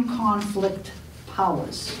non-conflict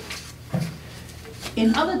powers.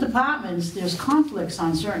 In other departments, there's conflicts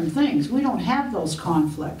on certain things. We don't have those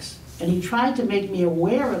conflicts. And he tried to make me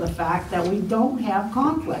aware of the fact that we don't have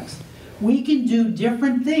conflicts. We can do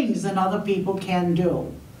different things than other people can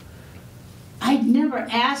do. I'd never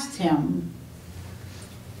asked him,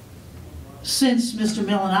 since Mr.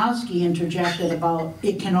 Milanowski interjected about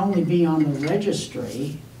it can only be on the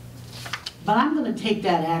registry, but I'm going to take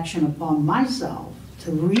that action upon myself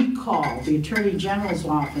to recall the Attorney General's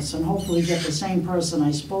office and hopefully get the same person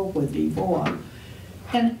I spoke with before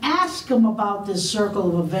and ask them about this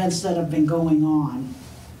circle of events that have been going on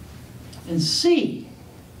and see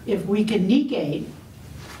if we can negate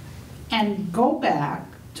and go back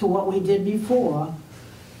to what we did before,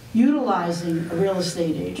 utilizing a real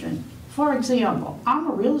estate agent. For example, I'm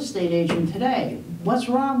a real estate agent today. What's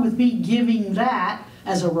wrong with me giving that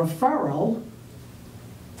as a referral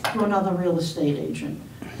to another real estate agent?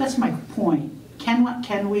 That's my point.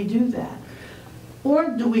 Can we do that? Or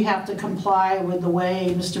do we have to comply with the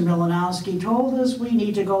way Mr. Milanowski told us we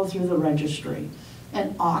need to go through the registry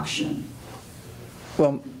and auction?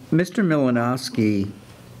 Well, Mr. Milanowski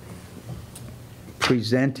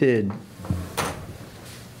presented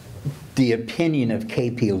the opinion of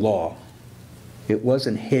KP Law. It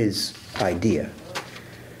wasn't his idea.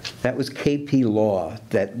 That was KP Law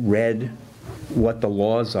that read what the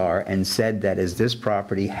laws are and said that as this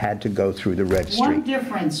property had to go through the registry. One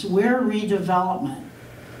difference, we're redevelopment.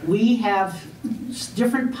 We have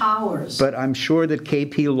different powers. But I'm sure that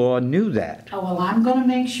KP Law knew that. Oh, well, I'm gonna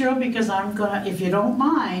make sure, because I'm gonna, if you don't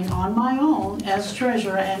mind, on my own, as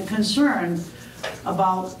treasurer and concerned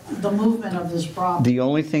about the movement of this property. The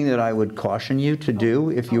only thing that I would caution you to do,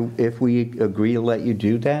 if we agree to let you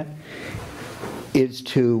do that, is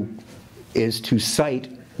to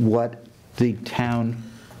cite what the town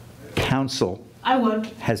council I would,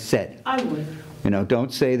 has said. I would. You know,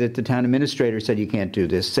 don't say that the town administrator said you can't do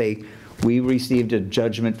this. Say, we received a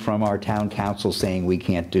judgment from our town council saying we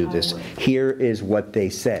can't do this. Here is what they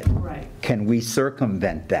said. Right. Can we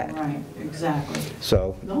circumvent that? Right, exactly.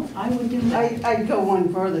 So, No, I would do that. I'd go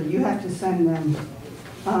one further. You have to send them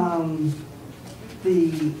the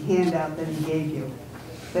handout that he gave you.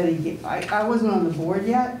 I wasn't on the board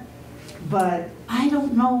yet, but I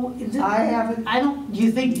don't know. I haven't. I don't,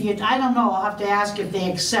 you think, I don't know, I'll have to ask if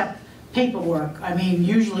they accept paperwork. I mean,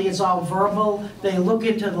 usually it's all verbal, they look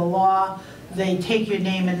into the law, they take your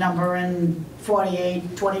name and number in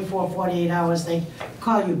 24, 48 hours, they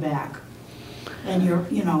call you back. And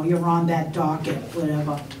you're on that docket,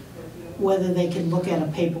 whatever. Whether they can look at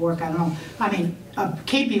a paperwork, I don't know. I mean,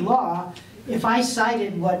 KP Law, if I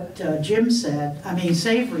cited what Jim said,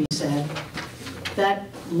 Savory said, that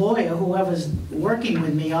lawyer, whoever's working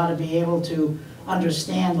with me, ought to be able to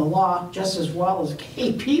understand the law just as well as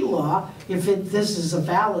KP Law, if this is a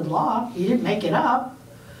valid law. He didn't make it up.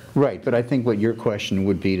 right, but I think what your question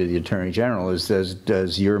would be to the Attorney General is,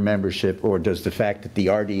 does your membership, or does the fact that the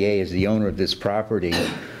RDA is the owner of this property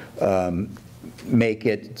make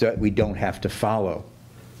it that we don't have to follow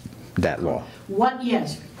that law?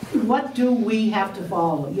 Yes, what do we have to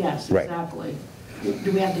follow? Yes, Right. exactly.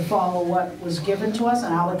 Do we have to follow what was given to us,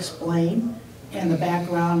 and I'll explain in the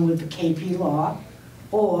background with the KP Law,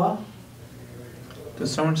 or?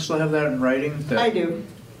 Does someone still have that in writing? I do.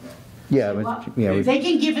 Yeah, Well, but, yeah, they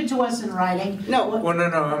can give it to us in writing. No, Well, no,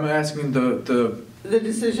 I'm asking the the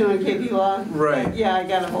decision on KP Law? Right. Yeah, I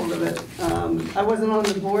got a hold of it. I wasn't on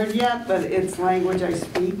the board yet, but it's language I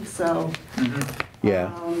speak, so.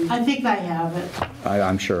 yeah, I think I have it.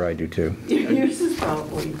 I'm sure I do too. Yours is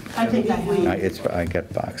probably. I think I have it. I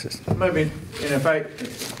got boxes. maybe, and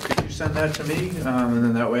could you send that to me, and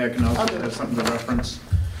then that way I can also have something to reference.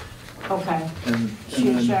 Okay. And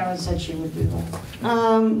then- Sharon said she would do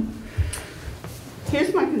that.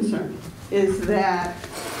 Here's my concern, is that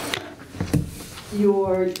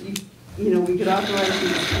we could authorize you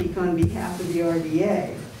to speak on behalf of the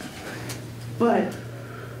RDA, but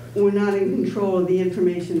we're not in control of the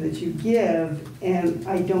information that you give, and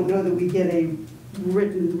I don't know that we get a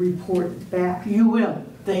written report back. You will,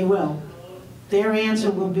 they will. Their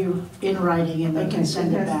answer will be in writing and they can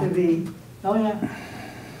send it back. It has to be, Oh, yeah.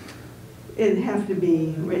 it'd have to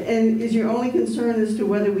be, and is your only concern as to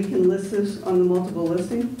whether we can list this on the multiple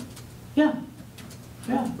listing? Yeah,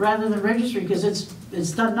 yeah, rather than registry, because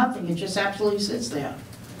it's done nothing, it just absolutely sits there.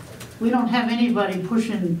 We don't have anybody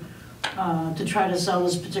pushing to try to sell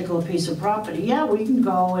this particular piece of property. Yeah, we can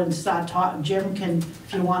go and start talking, Jim can,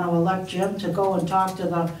 if you want to elect Jim, to go and talk to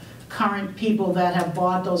the current people that have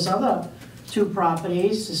bought those other 2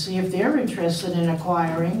 properties to see if they're interested in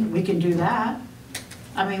acquiring, we can do that.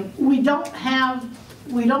 I mean, we don't have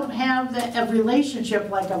we don't have a relationship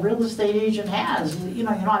like a real estate agent has. You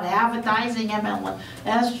know, you're not advertising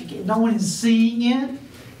MLS, no one is seeing it.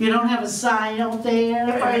 You don't have a sign out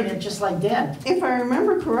there, I mean, it's just like dead. If I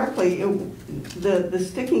remember correctly, the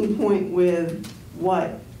sticking point with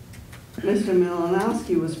what Mr.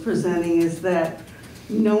 Malinowski was presenting is that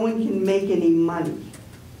no one can make any money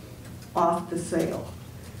off the sale.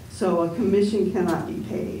 So a commission cannot be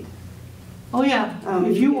paid. Oh, yeah,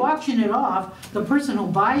 if you auction it off, the person who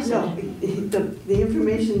buys No, it, the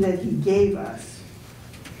information that he gave us,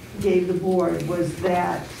 gave the board, was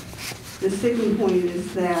that the sticking point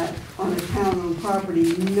is that on a town-owned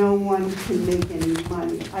property, no one can make any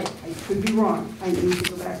money. I could be wrong. I need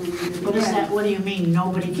to go back and read it what is that, again. what do you mean,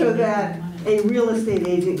 nobody can So make that any money? a real estate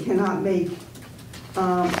agent cannot make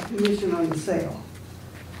commission on the sale.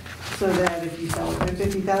 So that if you sell it for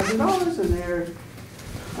 $50,000 and their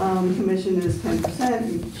commission is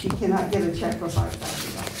 10%, she cannot get a check for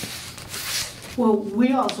 $5,000. Well,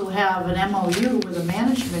 we also have an MOU with a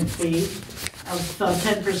management fee of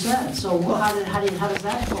 10%, so how does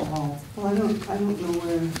that go home? Well, I don't know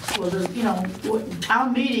where. Well, you know,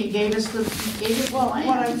 town meeting gave us the What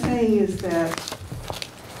I'm saying is that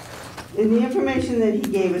in the information that he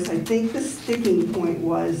gave us, I think the sticking point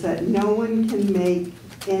was that no one can make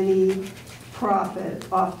any profit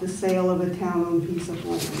off the sale of a town-owned piece of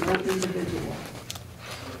land, no individual.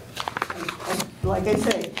 Like I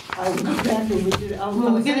say, I will go back and read it.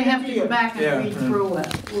 Well, we're gonna have to go back Yeah. and read through it.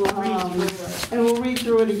 We'll read through it. And we'll read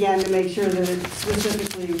through it again to make sure that it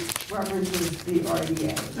specifically references the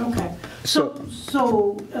RDA. Okay, so,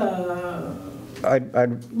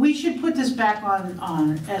 we should put this back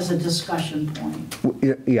on as a discussion point.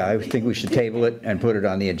 Yeah, I think we should table it and put it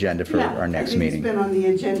on the agenda for Yeah, our next I think meeting. it's been on the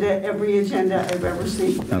agenda, every agenda I've ever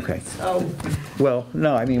seen. Okay. So, Well,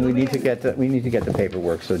 no, I mean, we need to get the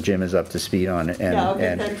paperwork, so Jim is up to speed on it, yeah, I'll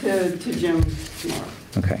get and, that to Jim tomorrow.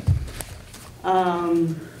 okay.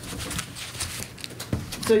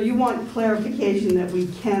 So you want clarification that we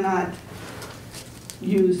cannot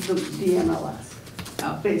use the MLS,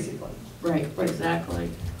 Oh, basically. right, exactly.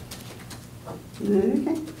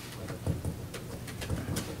 Okay.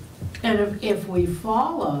 And if we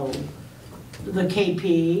follow the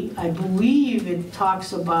KP, I believe it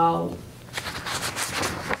talks about,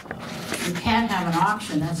 you can't have an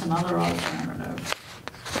auction, that's another alternative.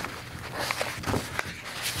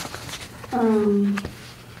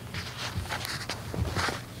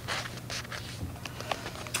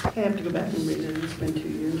 I have to go back and read it, it's been 2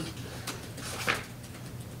 years.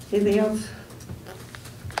 Anything else?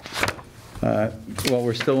 Well,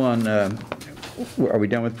 we're still on, are we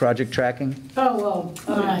done with project tracking? Oh, well,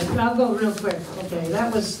 all right, I'll go real quick. Okay,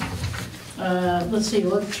 that was, let's see,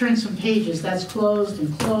 let's turn some pages. That's closed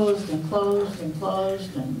and closed and closed and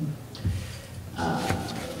closed, and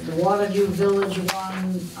the Waterview Village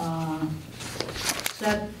one,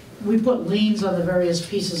 that, we put liens on the various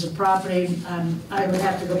pieces of property. I would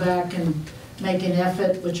have to go back and make an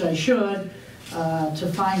effort, which I should,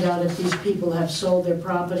 to find out if these people have sold their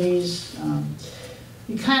properties.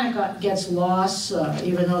 It kind of gets lost,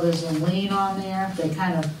 even though there's a lien on there. They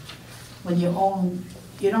kind of, when you own,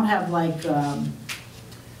 you don't have like,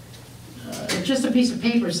 just a piece of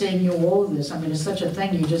paper saying you owe this. I mean, it's such a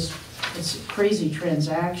thing, it's a crazy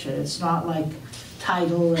transaction. It's not like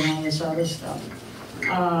title and all this other stuff.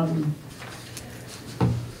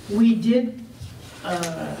 We did,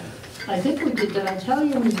 I think we did I tell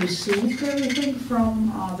you we received everything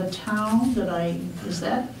from the town? Did I miss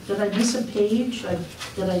a page?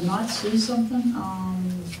 Did I not see something?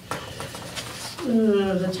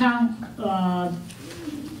 The town,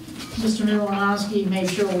 Mr. Malinowski made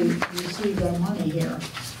sure we received our money here.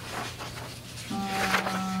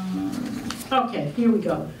 Okay, here we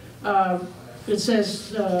go. It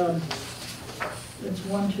says, it's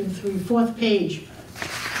 1, 2, 3, fourth page.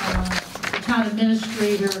 The town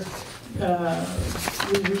administrator,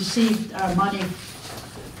 we received our money,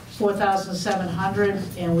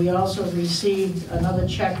 $4,700, and we also received another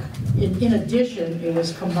check. In addition, it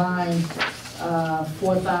was combined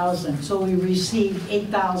 $4,000. So we received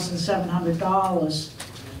 $8,700,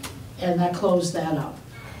 and that closed that up.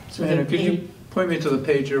 So Anna, could you point me to the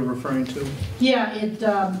page you're referring to? Yeah,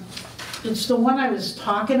 it's the one I was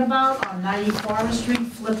talking about on 90 Forest Street.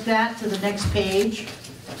 Flip that to the next page.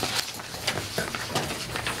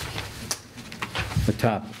 The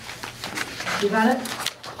top. You got it?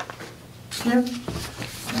 Jim?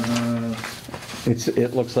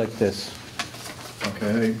 It looks like this.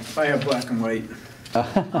 Okay, I have black and white.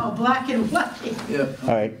 Oh, black and white. Yeah. All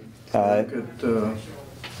right. Look at,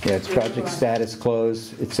 Yeah, it's project status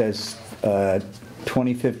closed. It says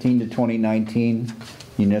 2015 to 2019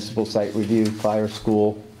 municipal site review, fire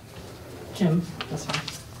school. Jim, that's fine.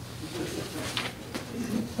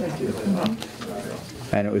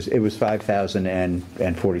 And it was 5,000 and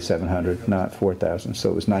 4,700, not 4,000, so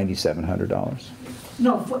it was $9,700.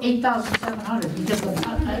 No, for 8,700, because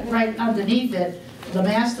right underneath it, the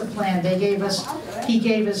master plan, he gave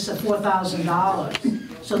us $4,000.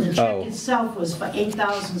 So the Oh. check itself was for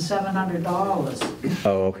 $8,700.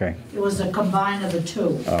 Oh, okay, It was a combine of the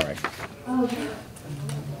two. all right.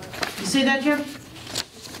 You see that, Jim?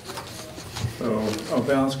 So,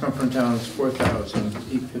 balance come from town is 4,000,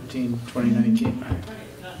 8/15, 2019.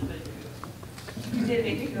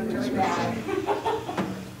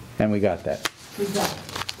 And we got that. We got it.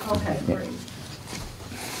 Okay, great.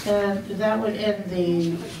 And that would end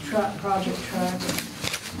the project track.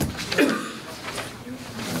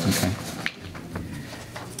 Okay.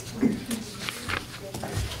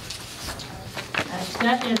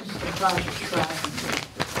 That ends the project track.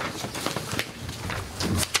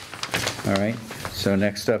 All right, so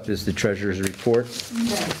next up is the treasurer's report. Okay,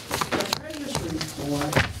 the treasurer's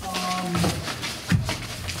report.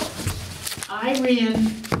 I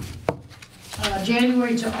ran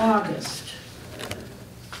January to August.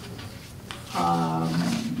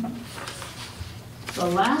 The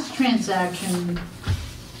last transaction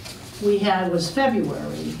we had was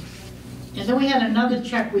February. And then we had another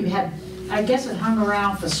check we had, I guess it hung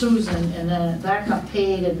around for Susan, and then that got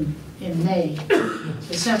paid in May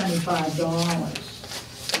for $75.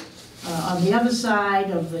 On the other side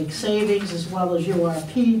of the savings as well as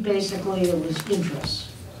URP, basically it was interest.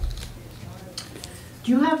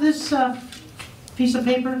 Do you have this piece of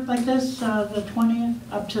paper like this, the 20th,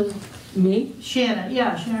 up to Me? Shannon?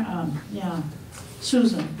 Yeah, Shannon, yeah.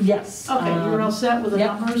 Susan? Yes. Okay, you're all set with the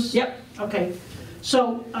Yep. numbers? Yep. Okay,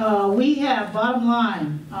 so we have, bottom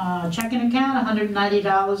line, checking account,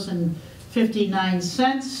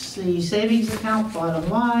 $190.59. The savings account, bottom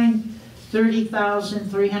line,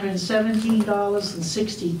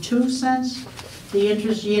 $30,317.62. The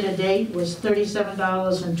interest year-to-date was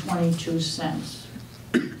 $37.22.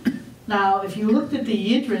 Now, if you looked at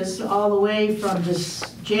the interest all the way from this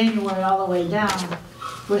January all the way down,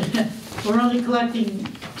 we're only collecting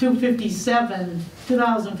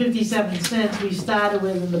 $2.57. We started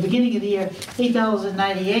with, in the beginning of the year,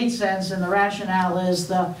 $8.98, and the rationale is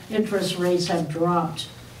the interest rates have dropped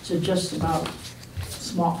to just about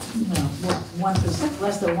small, 1%,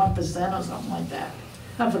 less than 1% or something like that.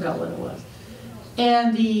 I forgot what it was.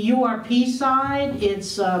 And the URP side,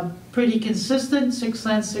 it's pretty consistent, 6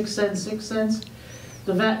 cents, 6 cents, 6 cents.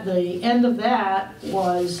 The end of that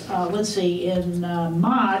was, let's see, in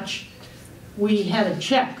March, we had a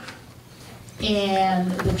check.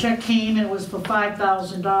 And the check came and it was for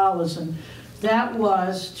 $5,000. And that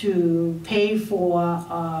was to pay for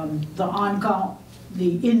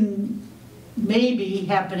maybe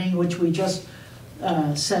happening, which we just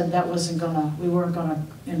said that we weren't gonna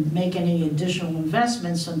make any additional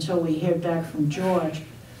investments until we hear back from George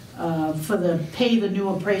for pay the new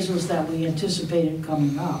appraisals that we anticipated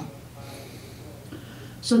coming up.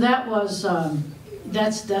 So that was,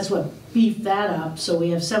 that's what beefed that up. So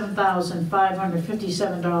we have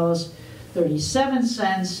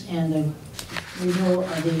 $7,557.37, and the renewal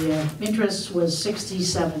of the interest was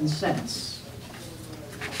 67 cents.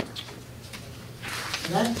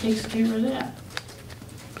 So that takes care of that.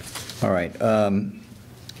 All right,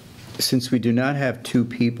 since we do not have two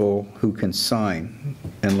people who can sign,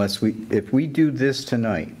 if we do this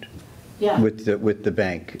tonight Yeah. with the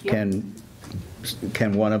bank, Yep.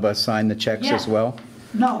 can one of us sign the checks as Yeah. well?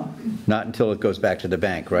 No. Not until it goes back to the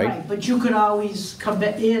bank, right? But you could always come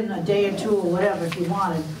back in a day or two or whatever if you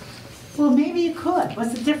wanted. Well, maybe you could.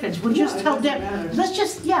 What's the difference? We'll just Yeah, it tell doesn't Deb, matter. let's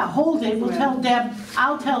just, hold it. We'll tell Deb,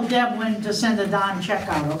 I'll tell Deb when to send the Don check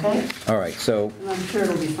out, okay? All right, so, And I'm sure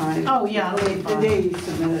it'll be fine. Oh, yeah, it'll be The fine. day you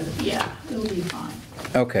submit it. Yeah, it'll be fine.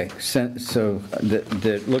 okay, so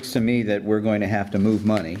it looks to me that we're going to have to move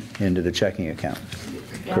money into the checking account,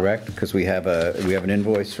 Yeah. correct? Because we have an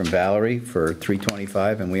invoice from Valerie for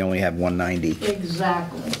 $325 and we only have $190.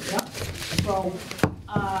 Exactly, yep. So,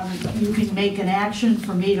 you can make an action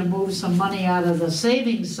for me to move some money out of the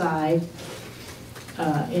savings side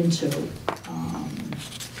into,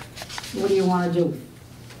 what do you want to do?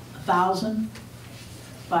 1,000?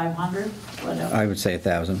 500? Whatever. I would say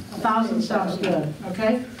 1,000. 1,000 sounds good,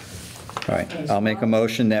 okay? All right, I'll make a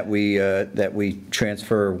motion that we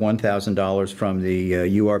transfer $1,000 from the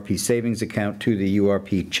URP savings account to the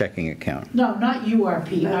URP checking account. No, not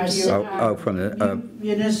URP, our From the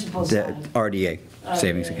municipal the side. RDA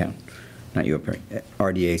savings RDA. account, not URP,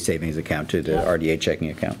 RDA savings account to the RDA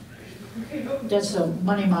checking account. That's a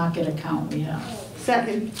money market account we have.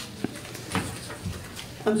 Second.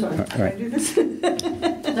 I'm sorry, All can I right. do this?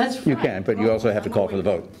 That's You fine. can, but you also have to call for the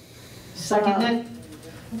vote. Second it?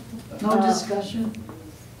 No discussion?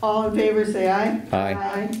 All in favor, say aye.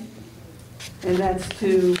 Aye. And that's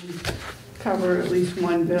to cover at least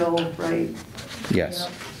one bill, right? Yes.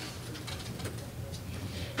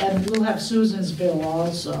 And we'll have Susan's bill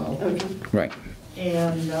also, Okay. Right.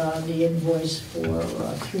 and the invoice for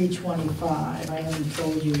 $325. I haven't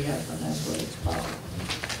told you yet, but that's what it's about.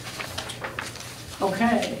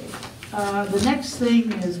 Okay, the next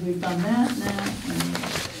thing is, we've done that now, and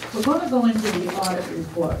we're going to go into the audit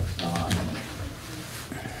report.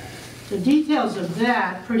 The details of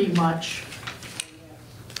that, pretty much,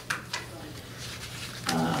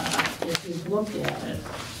 if you've looked at it,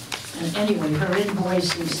 and anyway, her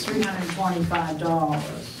invoice is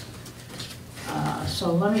 $325.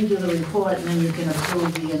 So let me do the report, and then you can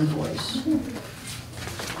approve the invoice.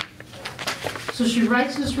 So she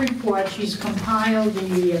writes this report. She's compiled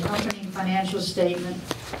the accompanying financial statement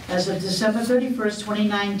as of December 31st,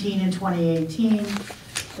 2019 and 2018.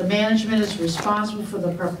 The management is responsible for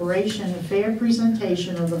the preparation and fair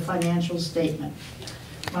presentation of the financial statement.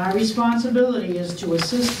 My responsibility is to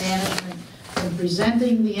assist management in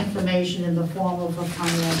presenting the information in the form of a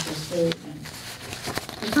financial statement.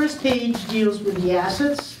 The first page deals with the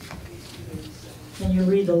assets, then you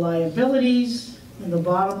read the liabilities, and the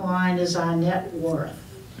bottom line is our net worth.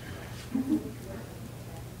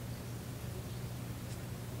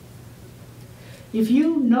 If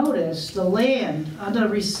you notice the land under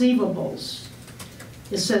receivables,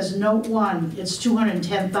 it says note 1, it's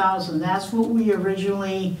 $210,000. That's what we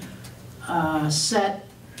originally set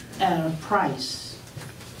at a price.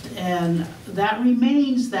 And that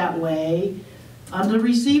remains that way under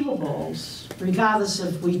receivables, regardless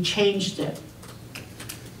if we changed it.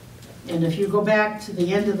 And if you go back to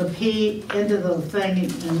the end of the page, end of the thing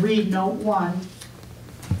and read note 1,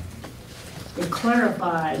 it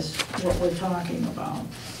clarifies what we're talking about.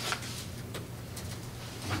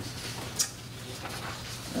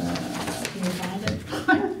 Can you find it?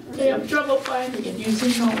 I have trouble finding it. You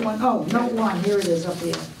see note 1? Oh, note 1, here it is up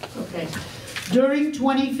here. Okay. During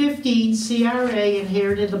 2015, CRA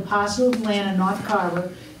inherited a parcel of land in North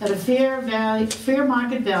Carver at a fair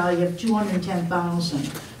market value of $210,000.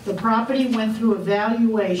 The property went through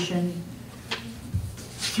evaluation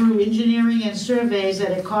through engineering and surveys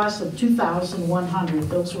at a cost of $2,100.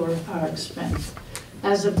 Those were our expense.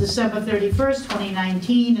 As of December 31st,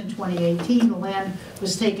 2019 and 2018, the land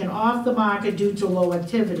was taken off the market due to low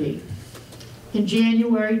activity. In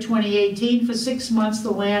January 2018, for 6 months,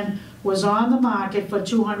 the land was on the market for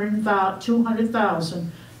 $200,000,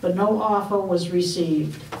 but no offer was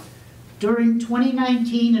received. During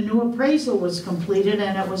 2019, a new appraisal was completed,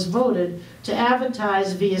 and it was voted to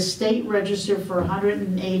advertise via state register for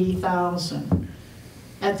 $180,000.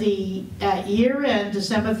 At year end,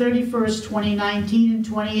 December 31st, 2019 and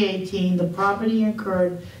 2018, the property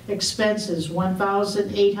incurred expenses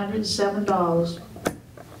 $1,807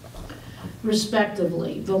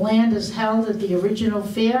 respectively. The land is held at the original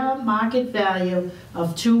fair market value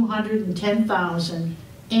of $210,000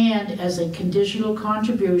 and as a conditional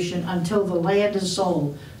contribution until the land is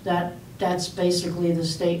sold. That's basically the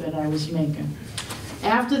statement I was making.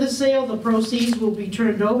 After the sale, the proceeds will be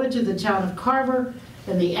turned over to the town of Carver,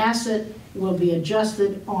 and the asset will be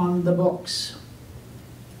adjusted on the books.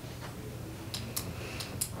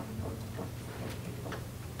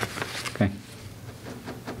 Okay.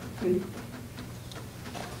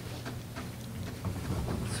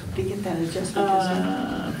 To get that adjustment.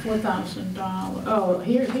 $4,000. Oh,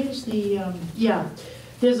 here's the, yeah.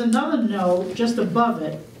 There's another note just above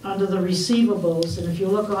it, under the receivables, and if you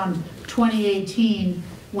look on 2018,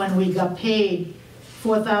 when we got paid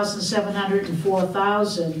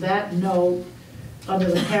 $4,704,000, that note, under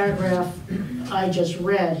the paragraph I just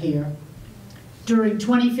read here. During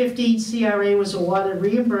 2015, CRA was awarded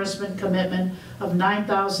reimbursement commitment of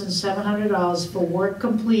 $9,700 for work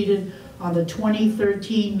completed on the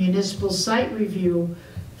 2013 municipal site review,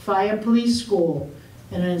 fire police school.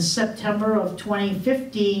 And in September of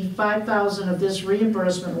 2015, $5,000 of this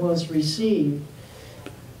reimbursement was received.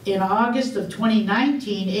 In August of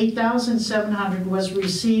 2019, $8,700 was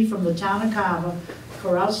received from the town of Carver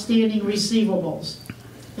for outstanding receivables.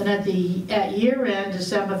 And at year end,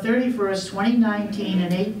 December 31st, 2019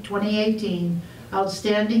 and 2018,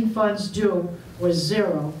 outstanding funds due was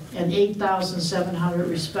 $0 and $8,700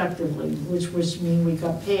 respectively, which would mean we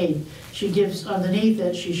got paid. She gives, underneath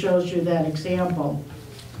it, she shows you that example.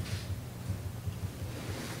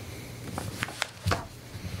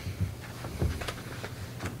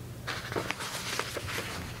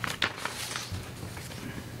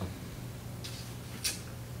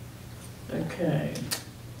 Okay.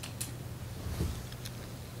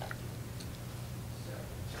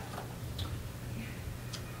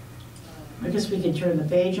 I guess we can turn the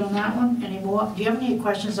page on that one. Any more? Do you have any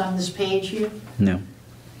questions on this page here? No.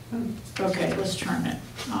 Okay, let's turn it.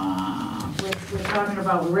 We're talking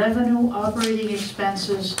about revenue, operating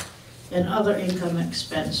expenses, and other income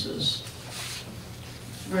expenses.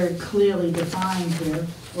 Very clearly defined here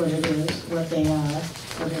what it is, what they are,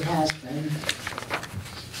 what it has been.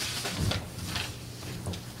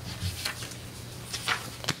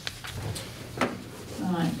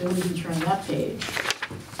 All right, then we can turn that page.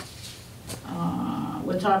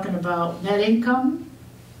 We're talking about net income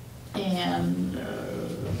and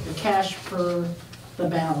the cash per the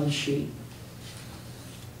balance sheet.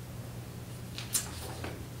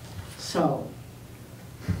 So,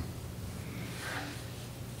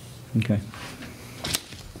 Okay.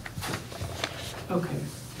 okay.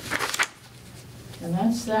 And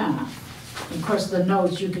that's that. Of course, the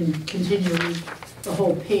notes, you can continue to read the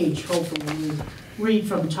whole page, hopefully. You read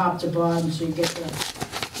from top to bottom so you get the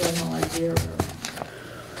general idea of it.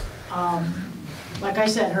 Like I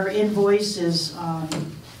said, her invoice is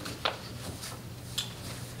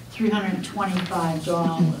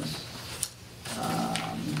 $325.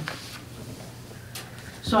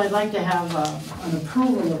 So I'd like to have an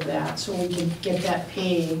approval of that so we can get that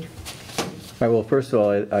paid. All right, well, first of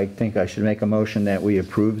all, I think I should make a motion that we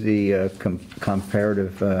approve the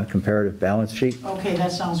comparative balance sheet. Okay,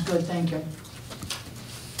 that sounds good, thank you.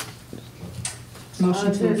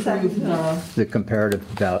 Motion to Is there a approve second? the, The comparative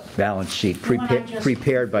balance sheet The one I just-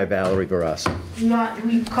 prepared by Valerie Barrasso.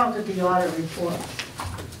 We called it the audit report.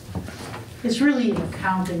 It's really an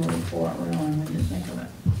accounting report, really, when you think of it.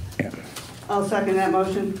 Yeah. I'll second that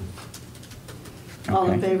motion. All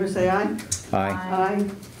in Okay. favor, say aye. Aye. Aye.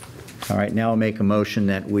 All right, now I'll make a motion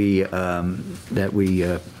that we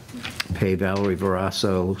pay Valerie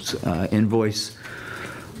Barrasso's invoice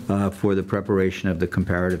for the preparation of the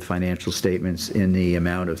comparative financial statements in the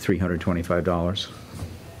amount of $325.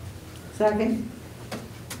 Second.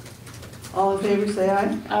 All in favor, say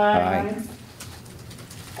aye. Aye.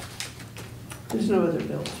 There's no other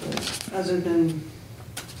bills, right? Other than,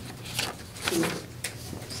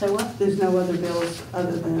 Say what? there's no other bills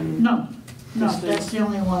other than? No, Just the- that's the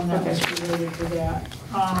only one that was related to that.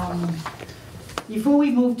 Before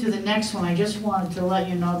we move to the next one, I just wanted to let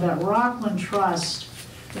you know that Rockland Trust,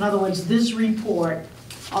 in other words, this report,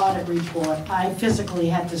 audit report, I physically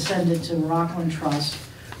had to send it to Rockland Trust.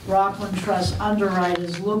 Rockland Trust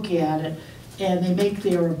underwriters look at it, and they make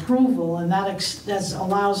their approval, and that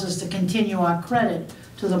allows us to continue our credit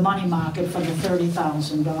to the money market for the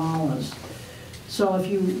 $30,000. So if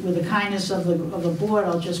you, with the kindness of the board,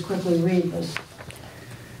 I'll just quickly read this.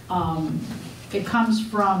 It comes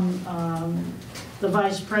from the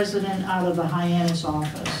vice president out of the Hyannis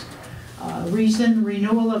office. Recent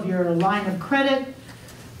renewal of your line of credit,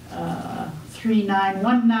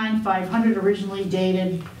 3919-500, originally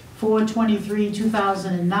dated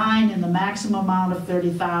 4/23/2009, in the maximum amount of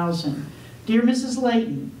 $30,000. Dear Mrs.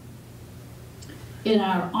 Layton, in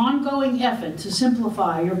our ongoing effort to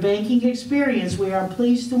simplify your banking experience, we are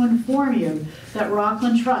pleased to inform you that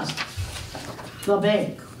Rockland Trust, the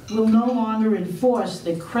bank, will no longer enforce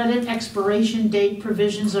the credit expiration date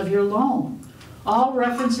provisions of your loan. All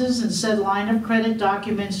references in said line of credit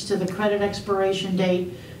documents to the credit expiration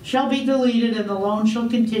date shall be deleted, and the loan shall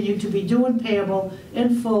continue to be due and payable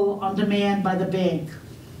in full on demand by the bank.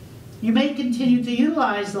 You may continue to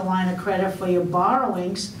utilize the line of credit for your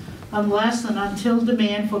borrowings unless and until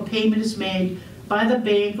demand for payment is made by the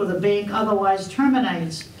bank or the bank otherwise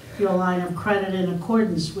terminates your line of credit in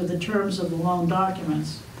accordance with the terms of the loan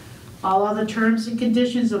documents. All other terms and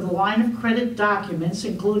conditions of the line of credit documents,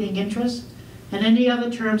 including interest and any other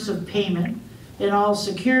terms of payment, and all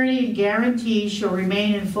security and guarantees shall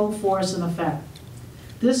remain in full force and effect.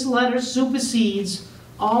 This letter supersedes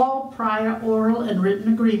all prior oral and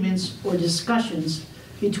written agreements or discussions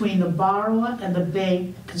between the borrower and the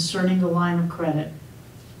bank concerning the line of credit.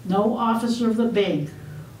 No officer of the bank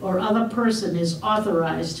or other person is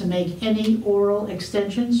authorized to make any oral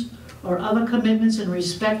extensions or other commitments in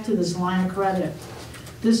respect to this line of credit.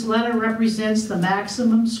 This letter represents the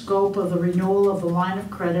maximum scope of the renewal of the line of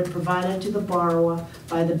credit provided to the borrower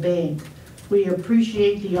by the bank. We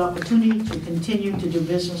appreciate the opportunity to continue to do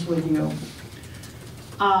business with you.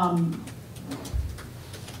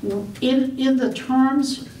 In the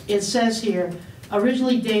terms, it says here,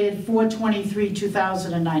 originally dated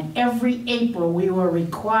 4/23/2009. Every April, we were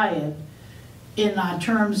required, in our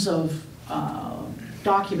terms of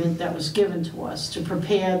document that was given to us, to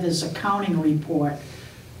prepare this accounting report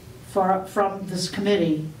from this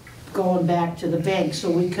committee going back to the bank so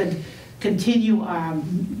we could continue our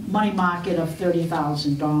money market of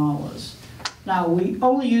 $30,000. Now, we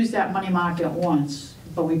only used that money market once,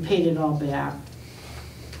 but we paid it all back.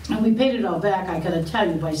 And we paid it all back, I gotta tell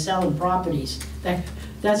you, by selling properties.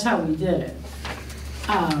 That's how we did it.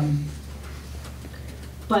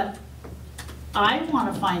 But I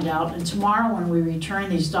want to find out, and tomorrow when we return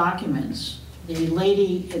these documents, the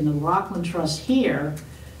lady in the Rockland Trust here,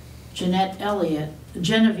 Janine Elliott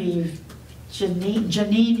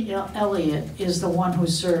is the one who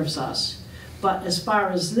serves us. But as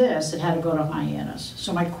far as this, it had to go to Hyannis.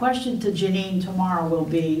 So my question to Janine tomorrow will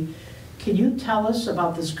be, can you tell us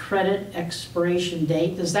about this credit expiration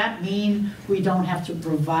date? Does that mean we don't have to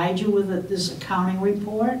provide you with this accounting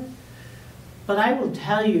report? But I will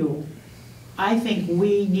tell you, I think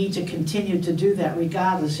we need to continue to do that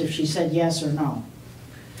regardless if she said yes or no.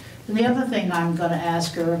 And the other thing I'm gonna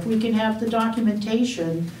ask her, if we can have the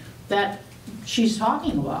documentation that she's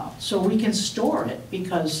talking about, so we can store it,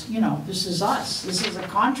 because, you know, this is us, this is a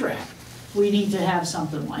contract. We need to have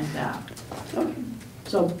something like that.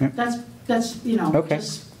 So that's, you know, Okay.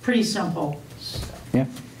 just pretty simple. Yeah,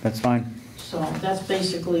 that's fine. So that's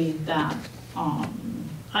basically that.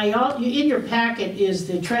 In your packet is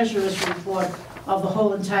the treasurer's report of the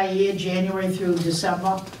whole entire year, January through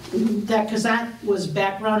December. Because that was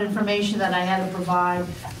background information that I had to provide.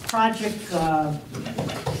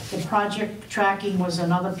 The project tracking was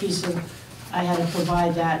another piece of, I had to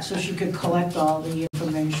provide that so she could collect all the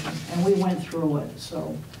information. And we went through it,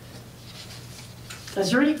 so.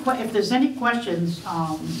 Is there any, if there's any questions,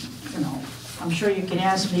 you know, I'm sure you can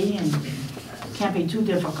ask me, and it can't be too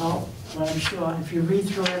difficult, but I'm sure if you read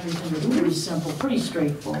through everything, it's pretty simple, pretty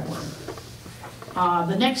straightforward.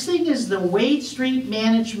 The next thing is the Wade Street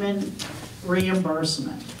Management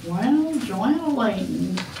reimbursement. Well, Joanna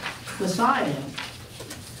Layton decided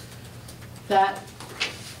that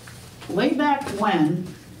way back when,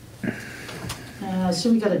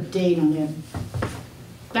 so we got a date on it,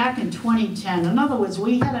 back in 2010. In other words,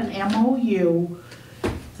 we had an MOU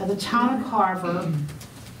at the town of Carver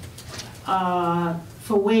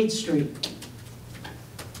for Wade Street.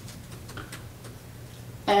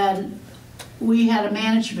 And we had a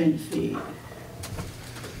management fee.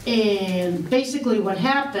 And basically what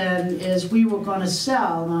happened is we were gonna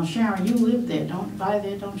sell, now Sharon, you live there,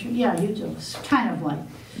 don't you? Yeah, you do. It's kind of like.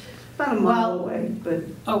 About a mile away, but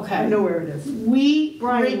Okay. I know where it is.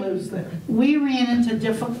 Brian lives there. We ran into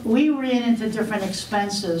different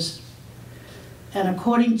expenses, and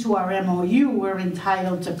according to our MOU, we're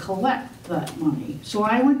entitled to collect that money. So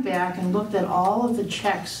I went back and looked at all of the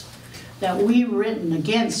checks that we written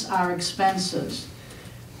against our expenses.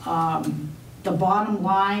 The bottom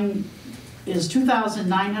line is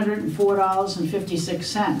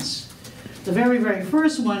 $2,904.56. The very, very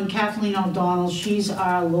first one, Kathleen O'Donnell, she's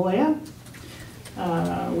our lawyer.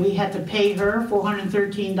 We had to pay her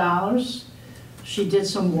 $413. She did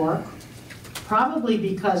some work, probably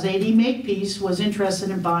because A.D. Makepeace was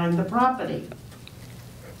interested in buying the property.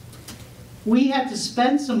 We had to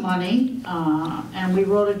spend some money, and we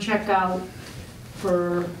wrote a check out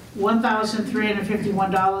for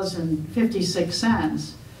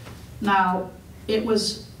 $1,351.56. Now, it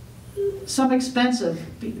was some expensive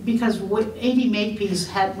because A.D. Makepeace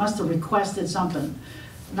must have requested something.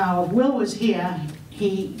 Now, if Will was here,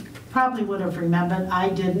 he probably would have remembered. I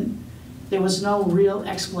didn't. There was no real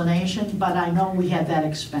explanation, but I know we had that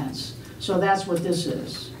expense. So that's what this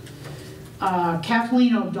is.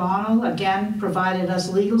 Kathleen O'Donnell, again, provided us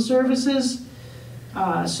legal services.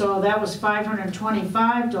 So that was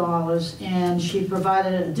 $525, and she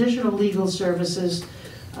provided additional legal services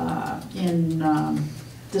in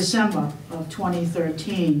December of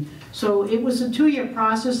 2013. So it was a 2-year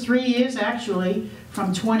process, 3 years actually,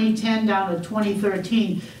 from 2010 down to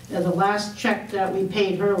 2013. The last check that we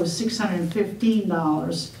paid her was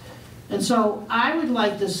 $615. And so I would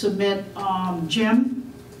like to submit,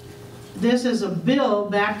 Jim, this is a bill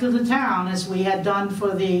back to the town as we had done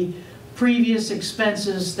for the previous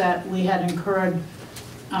expenses that we had incurred.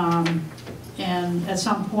 And at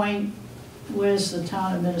some point, where's the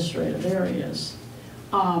town administrator? There he is.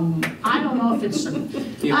 I don't know if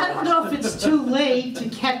it's too late to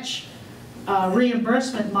catch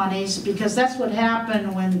reimbursement monies, because that's what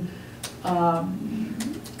happened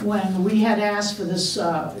when we had asked for this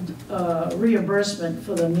reimbursement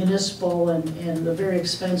for the municipal and the very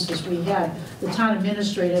expenses we had. The town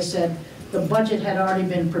administrator said the budget had already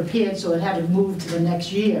been prepared, so it had to move to the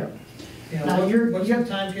next year. Yeah, Now, what's the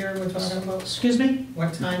time period we're talking about? Excuse me?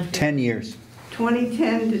 What time period? 10 years.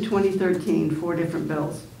 2010 to 2013, 4 different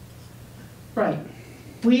bills. Right.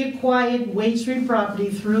 we acquired Wade Street property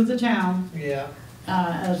through the town, Yeah.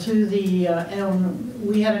 to the,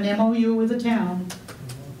 we had an MOU with the town,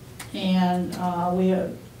 and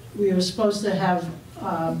we were supposed to have,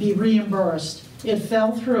 be reimbursed. It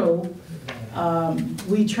fell through.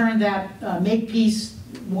 We turned that, Makepeace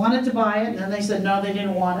wanted to buy it, and then they said, no, they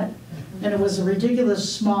didn't want it. And it was a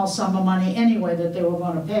ridiculous small sum of money anyway that they were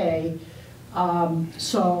gonna pay.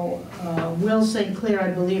 So Will St. Clair,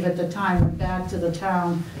 I believe at the time, went back to the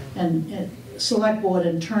town and select board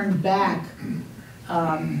and turned back,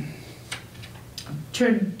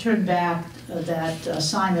 turned back that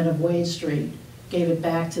assignment of Wade Street, gave it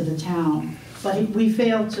back to the town. But we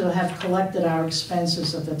failed to have collected our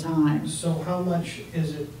expenses at the time. So how much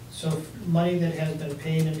is it, so money that has been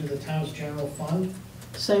paid into the town's general fund?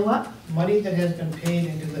 Say what? Money that has been paid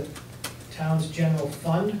into the town's general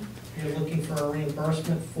fund, you're looking for a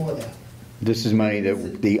reimbursement for that? This is money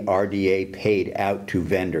that the RDA paid out to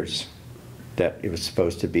vendors, that it was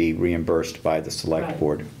supposed to be reimbursed by the select Right.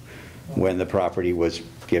 board when the property was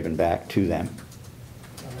given back to them. All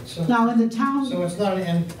right, so- Now, in the town, So it's not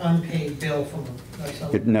an unpaid bill from, that's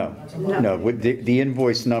a- No, that's a- no, with the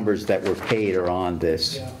invoice numbers that were paid are on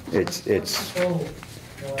this. Yeah. It's Total,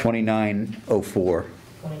 2904,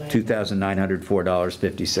 29.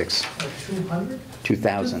 $2,904.56. 200?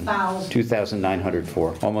 2,000.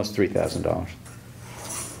 2,904, almost $3,000.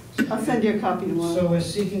 I'll send you a copy tomorrow. So we're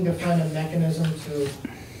seeking to find a mechanism to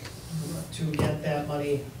get that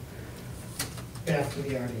money back to the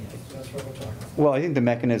RDA, that's what we're talking about. Well, I think the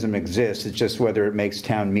mechanism exists, it's just whether it makes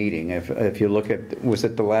town meeting. If you look at, was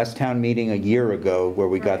it the last town meeting a year ago where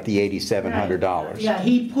we got the $8,700? yeah,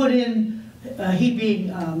 he put in, he being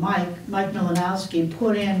Mike Milanowski,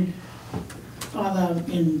 put in on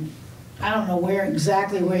the, I don't know where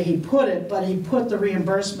exactly where he put it, but he put the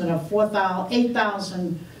reimbursement of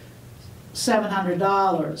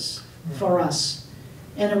 $8,700 for us.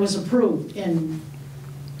 And it was approved in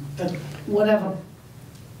the, whatever,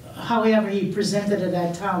 however he presented it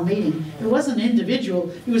at town meeting. It wasn't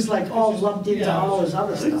individual, it was like all lumped into all his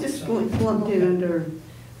other It's stuff. just lumped in under,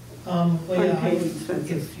 Well, yeah, Unpaid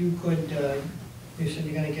expenses. if you could, you said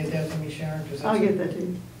you're gonna get that to me, Sharon? 'Cause I'll that's- get that to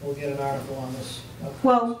you. We'll get an article on this.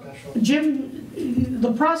 Well, Special. Jim,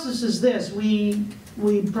 the process is this, we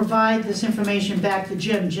provide this information back to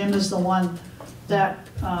Jim. Jim is the one that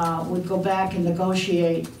would go back and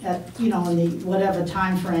negotiate at, in the whatever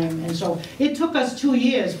time frame. And so it took us 2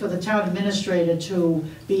 years for the town administrator to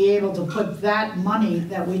be able to put that money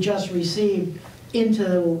that we just received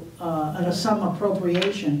into some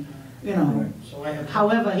appropriation, So I have.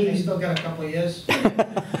 However, he- I still got a couple of years.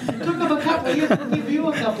 It took him a couple of years, we'll give you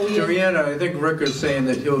a couple of years. Joanna, I think Rick is saying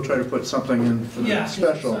that he'll try to put something in for the Yeah,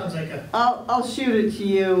 special. sounds like a, I'll shoot it to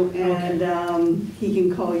you, and he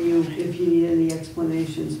can call you if you need any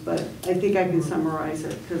explanations, but I think I can summarize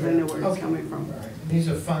it, because I know where it's Okay. coming from. all right. These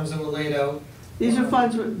are funds that were laid out. These are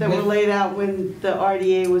funds that were laid out when the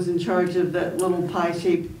RDA was in charge of that little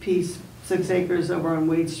pie-shaped piece, 6 acres over on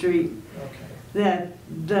Wade Street, Okay. that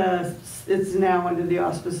it's now under the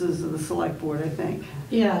auspices of the select board, I think,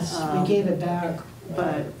 Yes, we gave it back.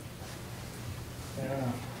 but Fair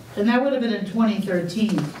enough. And that would have been in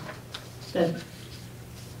 2013 that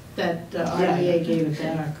RDA gave it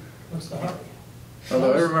back. What's the hurry?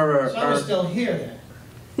 Although I remember, So I was still here then.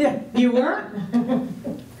 yeah. You were?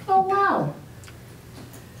 Oh, wow.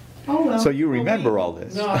 Oh, well. So you remember all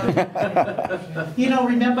this? No, I- You don't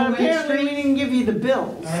remember But Wade apparently we Street? didn't give you the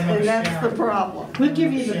bills, I remember and that's the Sharon. problem. We'll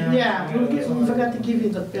give you the, Sharon, yeah, we forgot to yeah. give you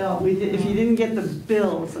the bill. If you didn't get the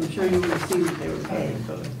bills, I'm sure you would have seen that they were paid.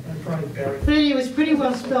 I'm probably buried. But anyway, it's pretty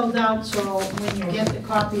well spelled out, so when you get the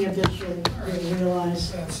copy of this, you'll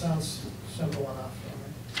realize. That sounds simple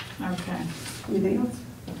enough. Okay. Anything else?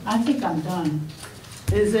 I think I'm done.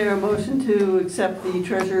 Is there a motion to accept the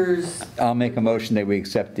treasurer's, I'll make a motion that we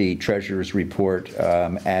accept the treasurer's report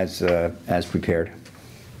as prepared.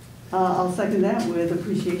 I'll second that with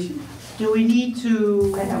appreciation. Do we need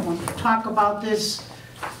to I have one. talk about this,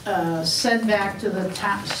 send back to the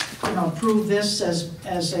tax, approve this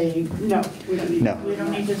as a, No, we don't need. No. we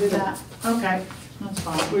don't need to do that? Okay, that's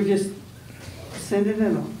fine. We're just sending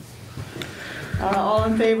it on. All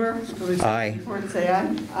in favor? of the Aye. report, say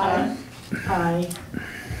aye. Aye. Aye.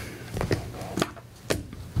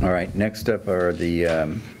 All right, next up are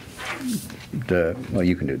well,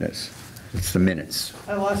 you can do this. It's the minutes.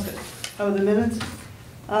 I lost it. Oh, the minutes?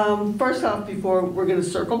 First off, before, we're going to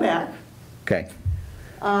circle back. Okay.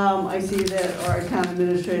 I see that our town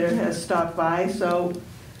administrator has stopped by, so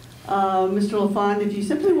Mr. LaFond, if you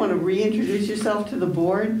simply want to reintroduce yourself to the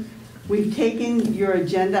board, we've taken your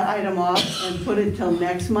agenda item off and put it till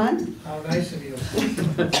next month. How nice of you.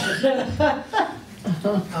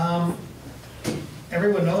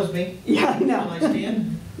 Everyone knows me. Yeah, I know. Can I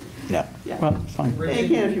stand? Yeah, Yeah. well, fine. They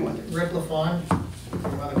can if you want to. Rick LaFawn, my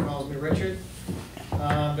mother calls me Richard.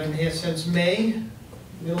 Been here since May,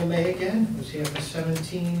 middle May again. Was here for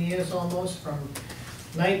 17 years almost, from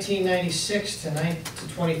 1996 to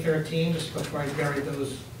 2013, just before I buried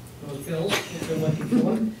those bills, which are looking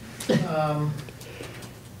for.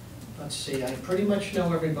 Let's see, I pretty much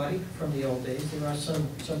know everybody from the old days. There are some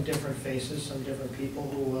different faces, some different people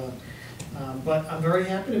who, but I'm very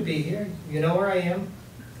happy to be here. You know where I am.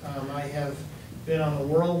 I have been on the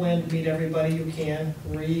whirlwind, meet everybody you can,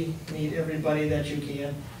 meet everybody that you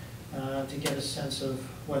can, to get a sense of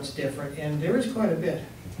what's different, and there is quite a bit.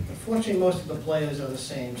 Unfortunately, most of the players are the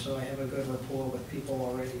same, so I have a good rapport with people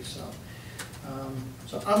already, so.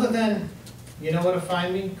 So other than, you know where to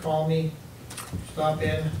find me, call me, stop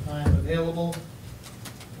in, I'm available.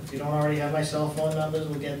 If you don't already have my cell phone numbers,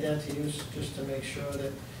 we'll get that to you, just to make sure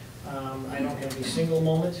that I don't have a single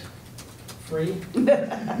moment free,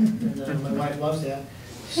 and my wife loves that.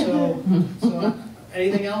 So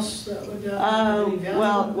anything else that would be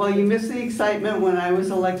valuable? Well, you missed the excitement when I was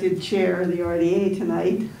elected chair of the RDA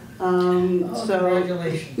tonight.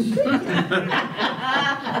 Congratulations.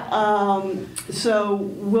 So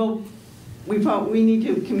we need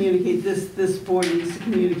to communicate, this board needs to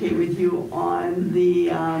communicate with you on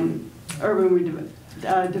the urban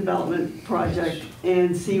development project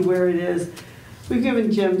and see where it is. We've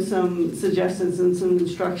given Jim some suggestions and some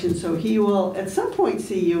instructions, so he will at some point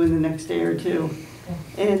see you in the next day or two.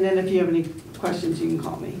 And then if you have any questions, you can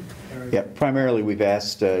call me. Yeah, primarily we've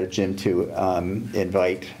asked Jim to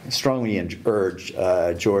strongly urge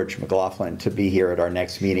George McLaughlin to be here at our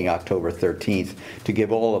next meeting, October 13th, to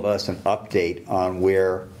give all of us an update on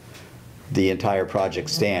where the entire project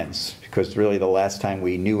stands, because really the last time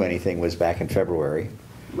we knew anything was back in February.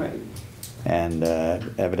 Right. And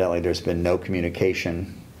evidently there's been no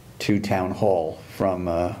communication to Town Hall from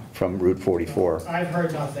Route 44. I've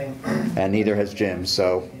heard nothing. And neither has Jim,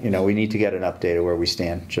 so, we need to get an update of where we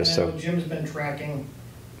stand, just I know so. Jim's been tracking,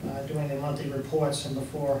 doing the monthly reports, and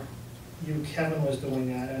before Kevin was doing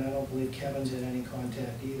that, and I don't believe Kevin's had any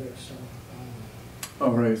contact either, so.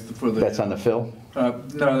 Oh, right, for the... That's on the fill? No,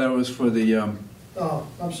 that was for the Oh,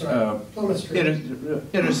 I'm sorry, Plymouth Street.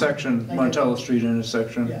 intersection, Montella Street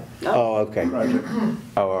intersection Yeah. Oh, okay. project.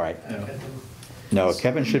 Oh, all right. Yeah. No,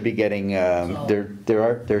 Kevin should be getting,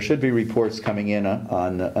 there should be reports coming in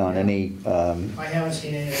on any I haven't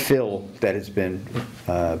seen any. fill that has been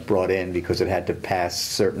brought in because it had to pass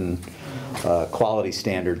certain quality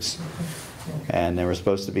standards. And there was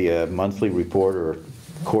supposed to be a monthly report or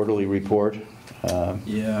quarterly report.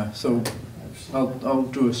 Yeah, so I'll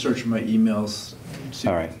do a search of my emails. And see.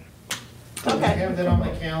 All right. I have that on my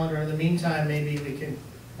calendar. In the meantime, maybe we can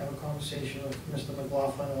have a conversation with Mr.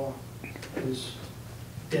 McLaughlin or his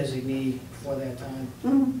designee for that time.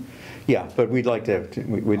 Mhm. Yeah, but we'd like to,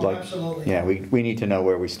 Absolutely. yeah, we need to know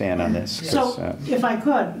where we stand on this. 'Cause, So, if I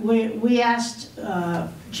could, we asked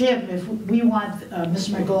Jim if we want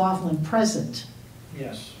Mr. McLaughlin present.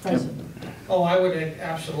 Yes. Oh, I would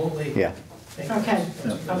absolutely. Yeah. think okay,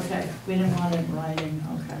 that's good. okay. We didn't want it in writing,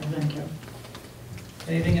 okay, thank you.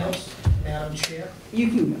 Anything else, Madam Chair? You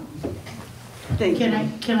can go. Thank you.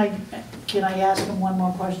 Can I ask him one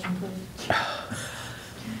more question, please?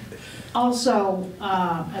 Also,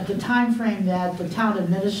 at the time frame that the town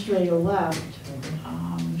administrator left,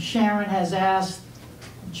 Sharon has asked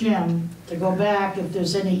Jim to go back if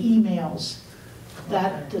there's any emails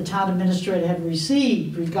that the town administrator had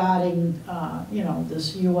received regarding,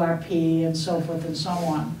 this URP and so forth and so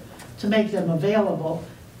on, to make them available.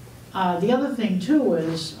 The other thing too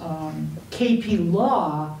is KP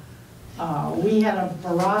Law, we had a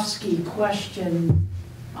Borofsky question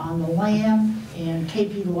on the land, and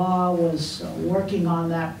KP Law was working on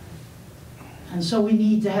that. And so we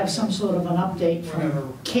need to have some sort of an update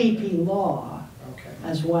from KP Law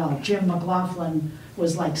as well. Jim McLaughlin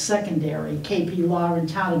was like secondary. KP Law and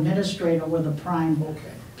Town Administrator were the prime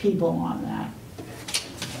people on that.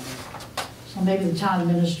 So maybe the Town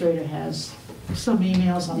Administrator has some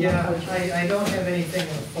emails on that. Yeah, I don't have anything in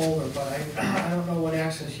the folder, but I don't know what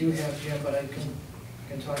access you have, Jim, but I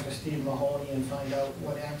can talk to Steve Mahoney and find out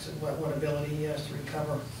what ability he has to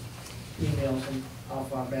recover emails and how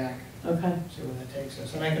far back. Okay. See where that takes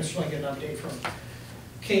us. And I can certainly get an update from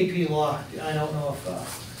KP Law. I don't know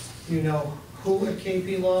if you know who at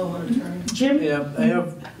KP Law, what attorney? Jim? Yeah, I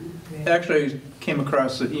have, actually I came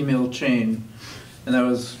across the email chain, and that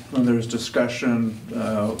was when there was discussion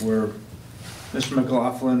where Mr.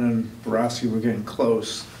 McLaughlin and Borowski were getting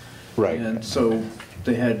close. Right. And so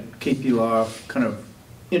they had KP Law kind of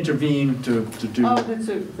intervene to do, Oh, that's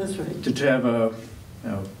right. to have a, you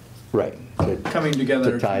know, Right. coming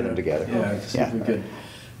together. To tie them kinda- together. Yeah, to see if Yeah. we could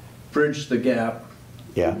bridge the gap.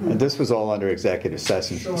 Yeah, and this was all under executive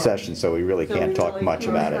Sure. session, so we really So can't we talk really much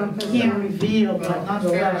about it. Can't reveal, but Well, not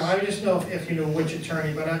fair enough. nonetheless. I just know if you know which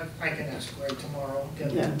attorney, but I can ask Greg tomorrow,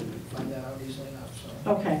 Yeah. find that out easily enough,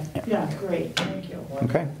 so. Okay, yeah, great, thank you.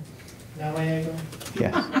 Okay, Now may I go?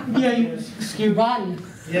 yes. Yeah, excuse, Run.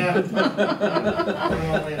 Yeah.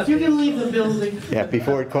 you can leave the building. Yeah,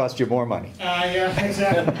 before it costs you more money. Yeah,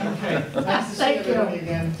 exactly, okay. Nice to see Thank you. everybody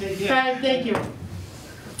again. Take care. Thank you.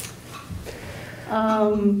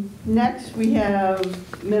 Next, we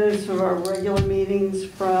have minutes of our regular meetings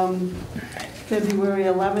from February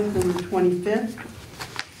 11th and the 25th.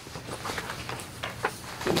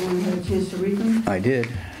 Everyone had a chance to read them? I did.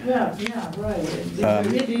 Yeah,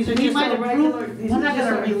 right. These are We just might our regular. approve, these we're are not just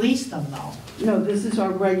gonna our- release them though. No, this is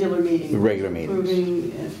our regular meeting. The regular meetings.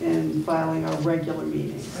 Approving and filing our regular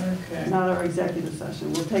meetings, Okay. not our executive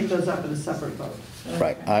session. We'll take those up in a separate vote.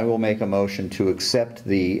 Right, I will make a motion to accept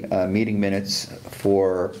the meeting minutes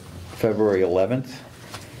for February 11th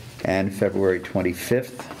and February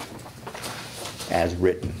 25th as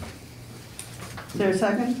written. Is there a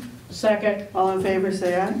second? Second. All in favor,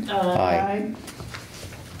 say aye. Aye.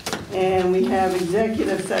 And we have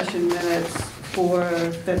executive session minutes for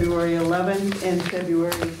February 11th and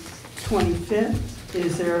February 25th.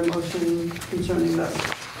 Is there a motion concerning those?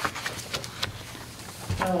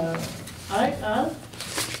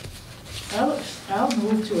 I'll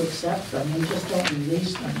move to accept them, we just don't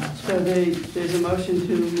release them, that's So all. there's a motion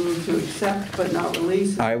to move to accept but not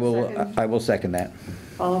release. I Second? will second that.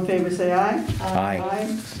 All in favor, say aye.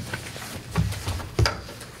 Aye.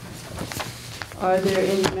 Are there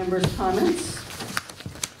any members' comments?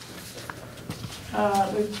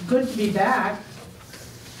 It's good to be back.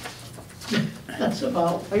 That's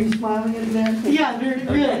about, Are you smiling at that? yeah, very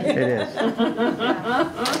good. It is.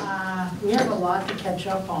 We have a lot to catch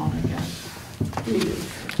up on again. We do.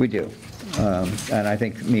 We do. And I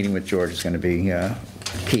think meeting with George is going to be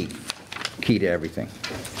key to everything,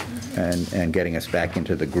 and getting us back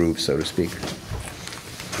into the groove, so to speak.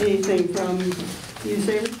 Anything from you,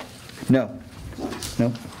 Sarah? No, no.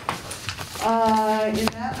 In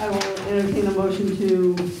that, I will entertain a motion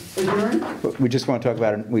to adjourn. But we just want to talk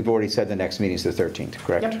about it, we've already said the next meeting is the 13th,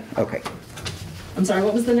 correct? Yep. Okay. I'm sorry,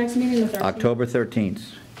 what was the next meeting, the 13th? October 13th,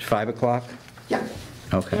 5 o'clock? Yeah.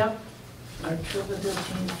 Okay. Yep. October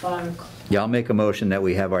 13th, 5 o'clock. Yeah, I'll make a motion that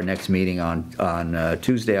we have our next meeting on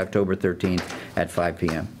Tuesday, October 13th at 5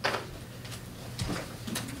 PM.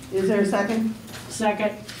 Is there a second?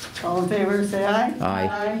 Second. All in favor, say aye.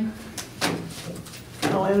 Aye.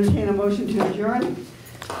 I'll entertain a motion to adjourn.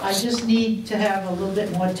 I just need to have a little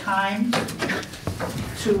bit more time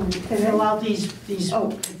to fill out these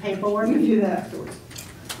Oh. paperwork. We can do that afterwards.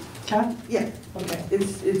 Huh? Yeah, Okay.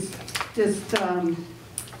 it's just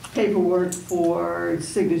paperwork for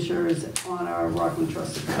signatures on our Rockland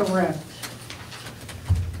Trust account. Correct.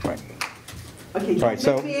 Right. Okay, All right,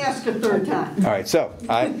 so- let me ask a third time. All right, so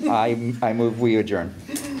I move we adjourn.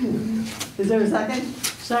 Is there a second?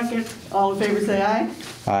 Second. All in favor, say aye.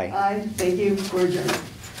 Aye. Aye, thank you, we're adjourned.